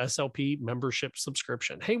digital SLP membership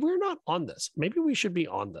subscription. Hey, we're not on this. Maybe we should be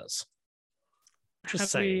on this.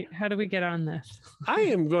 Just saying. How do we get on this? I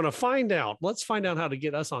am going to find out. Let's find out how to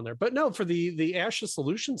get us on there. But no, for the ASHA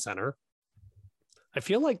Solution Center, I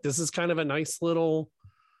feel like this is kind of a nice little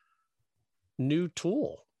new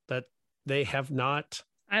tool that they have not.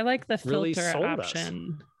 I like the really filter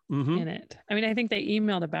option in it. I mean, I think they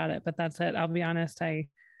emailed about it, but that's it. I'll be honest. I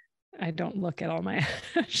don't look at all my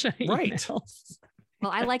ASHA emails.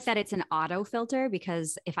 Well, I like that it's an auto filter,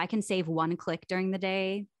 because if I can save one click during the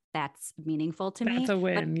day, that's meaningful to me. That's a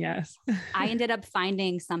win. Yes. I ended up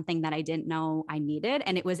finding something that I didn't know I needed,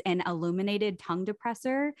 and it was an illuminated tongue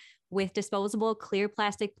depressor with disposable clear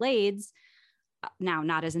plastic blades. Now,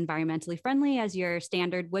 not as environmentally friendly as your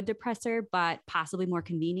standard wood depressor, but possibly more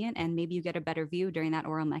convenient, and maybe you get a better view during that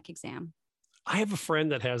oral neck exam. I have a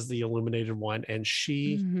friend that has the illuminated one, and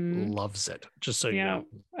she loves it. Just so you know.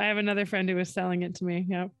 I have another friend who was selling it to me.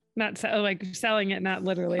 Yep. Not selling it, not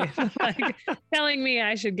literally, like telling me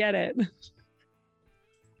I should get it.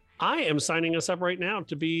 I am signing us up right now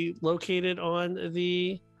to be located on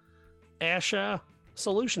the ASHA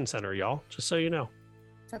Solution Center, y'all, just so you know.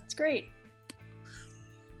 That's great.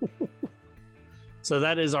 So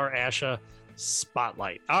that is our ASHA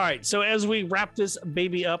Spotlight. All right. So as we wrap this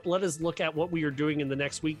baby up, let us look at what we are doing in the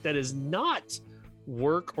next week that is not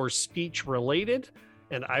work or speech related.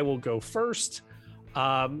 And I will go first.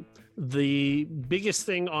 The biggest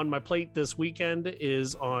thing on my plate this weekend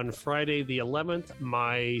is on Friday the 11th,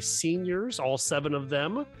 my seniors, all 7 of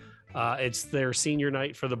them, it's their senior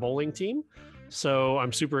night for the bowling team. So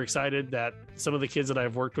I'm super excited that some of the kids that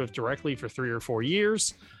I've worked with directly for 3 or 4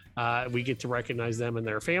 years, we get to recognize them and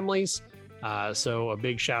their families. So a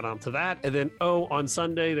big shout out to that. And then, on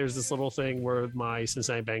Sunday, there's this little thing where my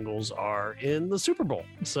Cincinnati Bengals are in the Super Bowl.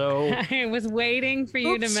 So I was waiting for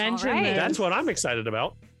you to mention this. That's what I'm excited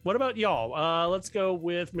about. What about y'all? Let's go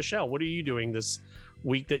with Michelle. What are you doing this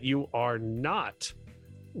week that you are not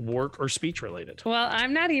work or speech related? Well,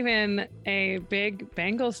 I'm not even a big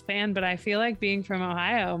Bengals fan, but I feel like being from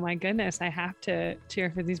Ohio, my goodness, I have to cheer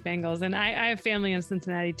for these Bengals. And I have family in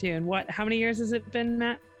Cincinnati too. And how many years has it been,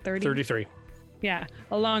 Matt? 33. Yeah,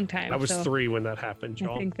 a long time. I was 3 when that happened,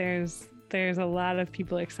 y'all. I think there's a lot of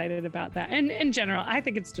people excited about that. And in general, I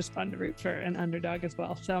think it's just fun to root for an underdog as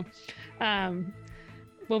well. So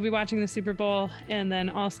we'll be watching the Super Bowl. And then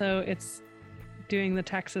also it's doing the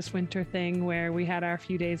Texas winter thing where we had our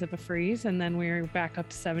few days of a freeze and then we're back up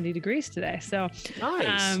to 70 degrees today. So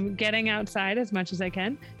nice. Getting outside as much as I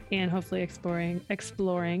can and hopefully exploring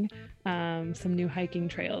some new hiking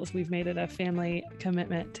trails. We've made it a family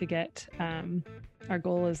commitment to get, our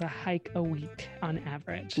goal is a hike a week on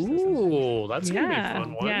average. Ooh, that's going to be a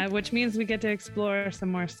fun one. Yeah, which means we get to explore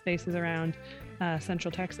some more spaces around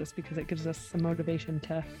Central Texas because it gives us some motivation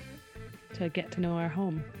to get to know our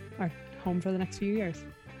home for the next few years.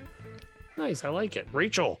 Nice. I like it.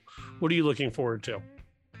 Rachel, what are you looking forward to?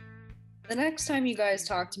 The next time you guys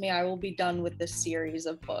talk to me, I will be done with this series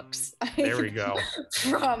of books. There we go.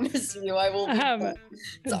 Promise you, I will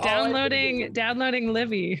be downloading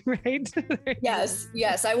Libby, right? Yes.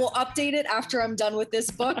 I will update it after I'm done with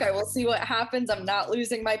this book. I will see what happens. I'm not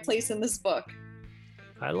losing my place in this book.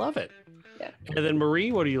 I love it. Yeah. And then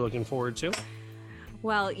Marie, what are you looking forward to?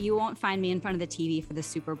 Well, you won't find me in front of the TV for the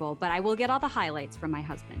Super Bowl, but I will get all the highlights from my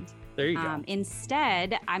husband. There you go.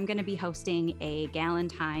 Instead, I'm going to be hosting a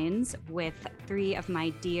Galentine's with 3 of my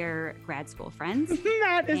dear grad school friends.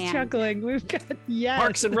 Matt is chuckling. We've got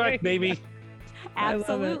Parks and Rec, baby.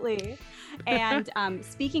 Absolutely. And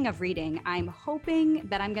speaking of reading, I'm hoping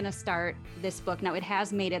that I'm going to start this book. Now, it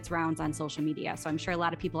has made its rounds on social media, so I'm sure a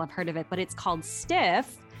lot of people have heard of it, but it's called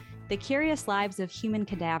Stiff: The Curious Lives of Human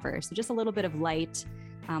Cadavers. So just a little bit of light,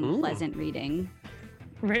 pleasant reading.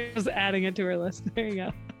 Rachel's adding it to her list. There you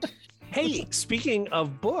go. Hey, speaking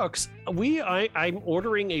of books, I'm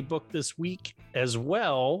ordering a book this week as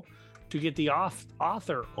well to get the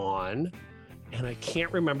author on, and I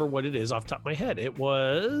can't remember what it is off the top of my head. It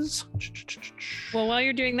was... Well, while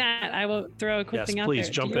you're doing that, I will throw a quick thing out there.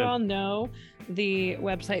 Jump Do you in. all know the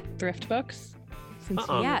website Thrift Books? Since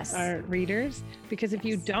you are readers, because if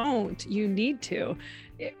you don't, you need to.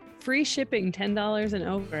 Free shipping, $10 and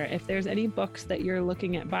over. If there's any books that you're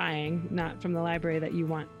looking at buying, not from the library that you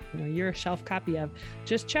want, your shelf copy of,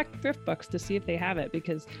 just check Thrift Books to see if they have it,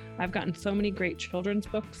 because I've gotten so many great children's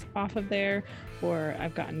books off of there, or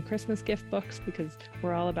I've gotten Christmas gift books, because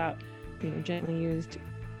we're all about, gently used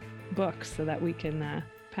books so that we can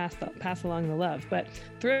pass along the love. But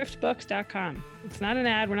thriftbooks.com. It's not an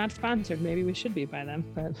ad. We're not sponsored. Maybe we should be by them,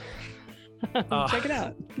 but check it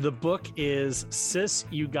out. The book is Sis,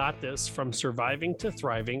 You Got This: From Surviving to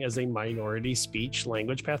Thriving as a Minority Speech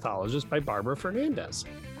Language Pathologist by Barbara Fernandez.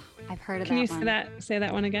 I've heard of Can that you one. say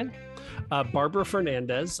that one again? Barbara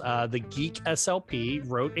Fernandez, the Geek SLP,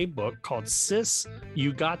 wrote a book called Sis,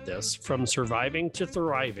 You Got This: From Surviving to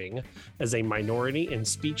Thriving as a Minority in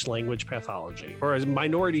Speech Language Pathology, or as a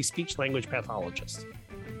Minority Speech Language Pathologist.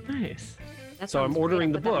 Nice. So I'm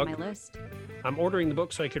ordering the book. On my list. I'm ordering the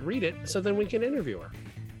book so I could read it, so then we can interview her.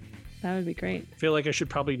 That would be great. I feel like I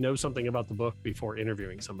should probably know something about the book before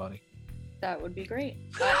interviewing somebody. That would be great.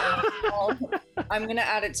 I'm going to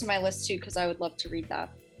add it to my list too, because I would love to read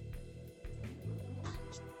that.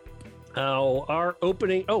 Our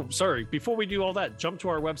opening. Oh, sorry. Before we do all that, jump to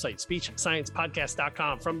our website,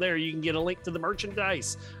 speechsciencepodcast.com. From there, you can get a link to the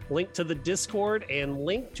merchandise, link to the Discord, and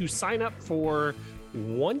link to sign up for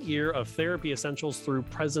 1 year of therapy essentials through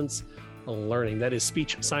Presence Learning. That is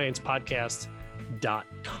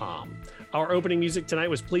speechsciencepodcast.com. Our opening music tonight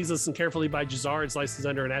was Please Listen Carefully by Jazar. It's licensed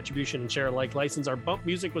under an attribution and share alike license. Our bump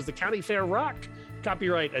music was the County Fair Rock.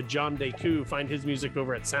 Copyright at John Deku. Find his music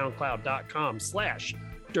over at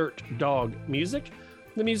soundcloud.com/dirtdogmusic.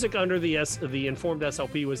 The music under the Informed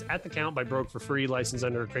SLP was At the Count by Broke for Free, licensed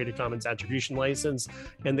under a Creative Commons Attribution license.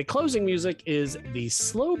 And the closing music is The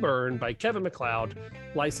Slow Burn by Kevin MacLeod,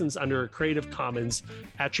 licensed under a Creative Commons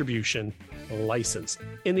Attribution license.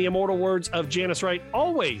 In the immortal words of Janice Wright,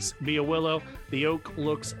 always be a willow. The oak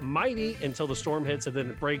looks mighty until the storm hits, and then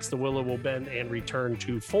it breaks. The willow will bend and return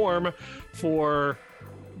to form. For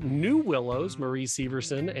New Willows, Marie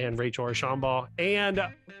Severson and Rachel Archambault, and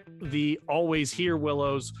the Always Here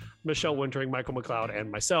Willows, Michelle Wintering, Michael McLeod,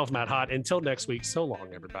 and myself, Matt Hott. Until next week, so long,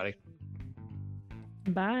 everybody.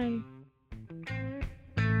 Bye.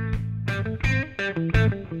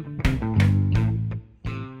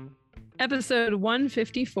 Episode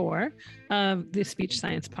 154 of the Speech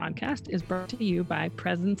Science Podcast is brought to you by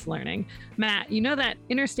Presence Learning. Matt, you know that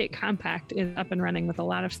Interstate Compact is up and running with a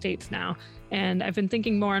lot of states now, and I've been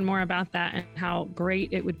thinking more and more about that and how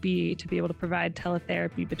great it would be to be able to provide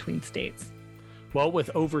teletherapy between states. Well,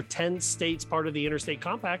 with over 10 states part of the Interstate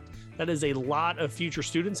Compact, that is a lot of future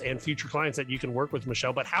students and future clients that you can work with,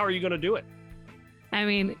 Michelle. But how are you going to do it? I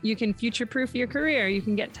mean, you can future-proof your career. You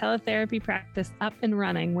can get teletherapy practice up and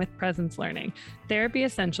running with Presence Learning. Therapy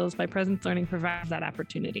Essentials by Presence Learning provides that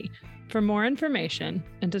opportunity. For more information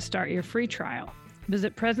and to start your free trial,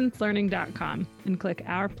 visit presencelearning.com and click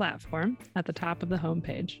Our Platform at the top of the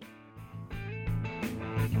homepage.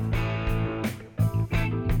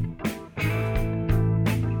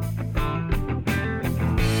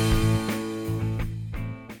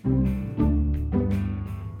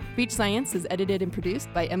 Speech Science is edited and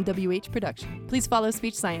produced by MWH Production. Please follow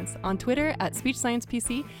Speech Science on Twitter at Speech Science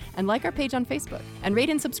PC and like our page on Facebook. And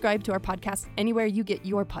rate and subscribe to our podcast anywhere you get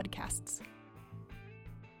your podcasts.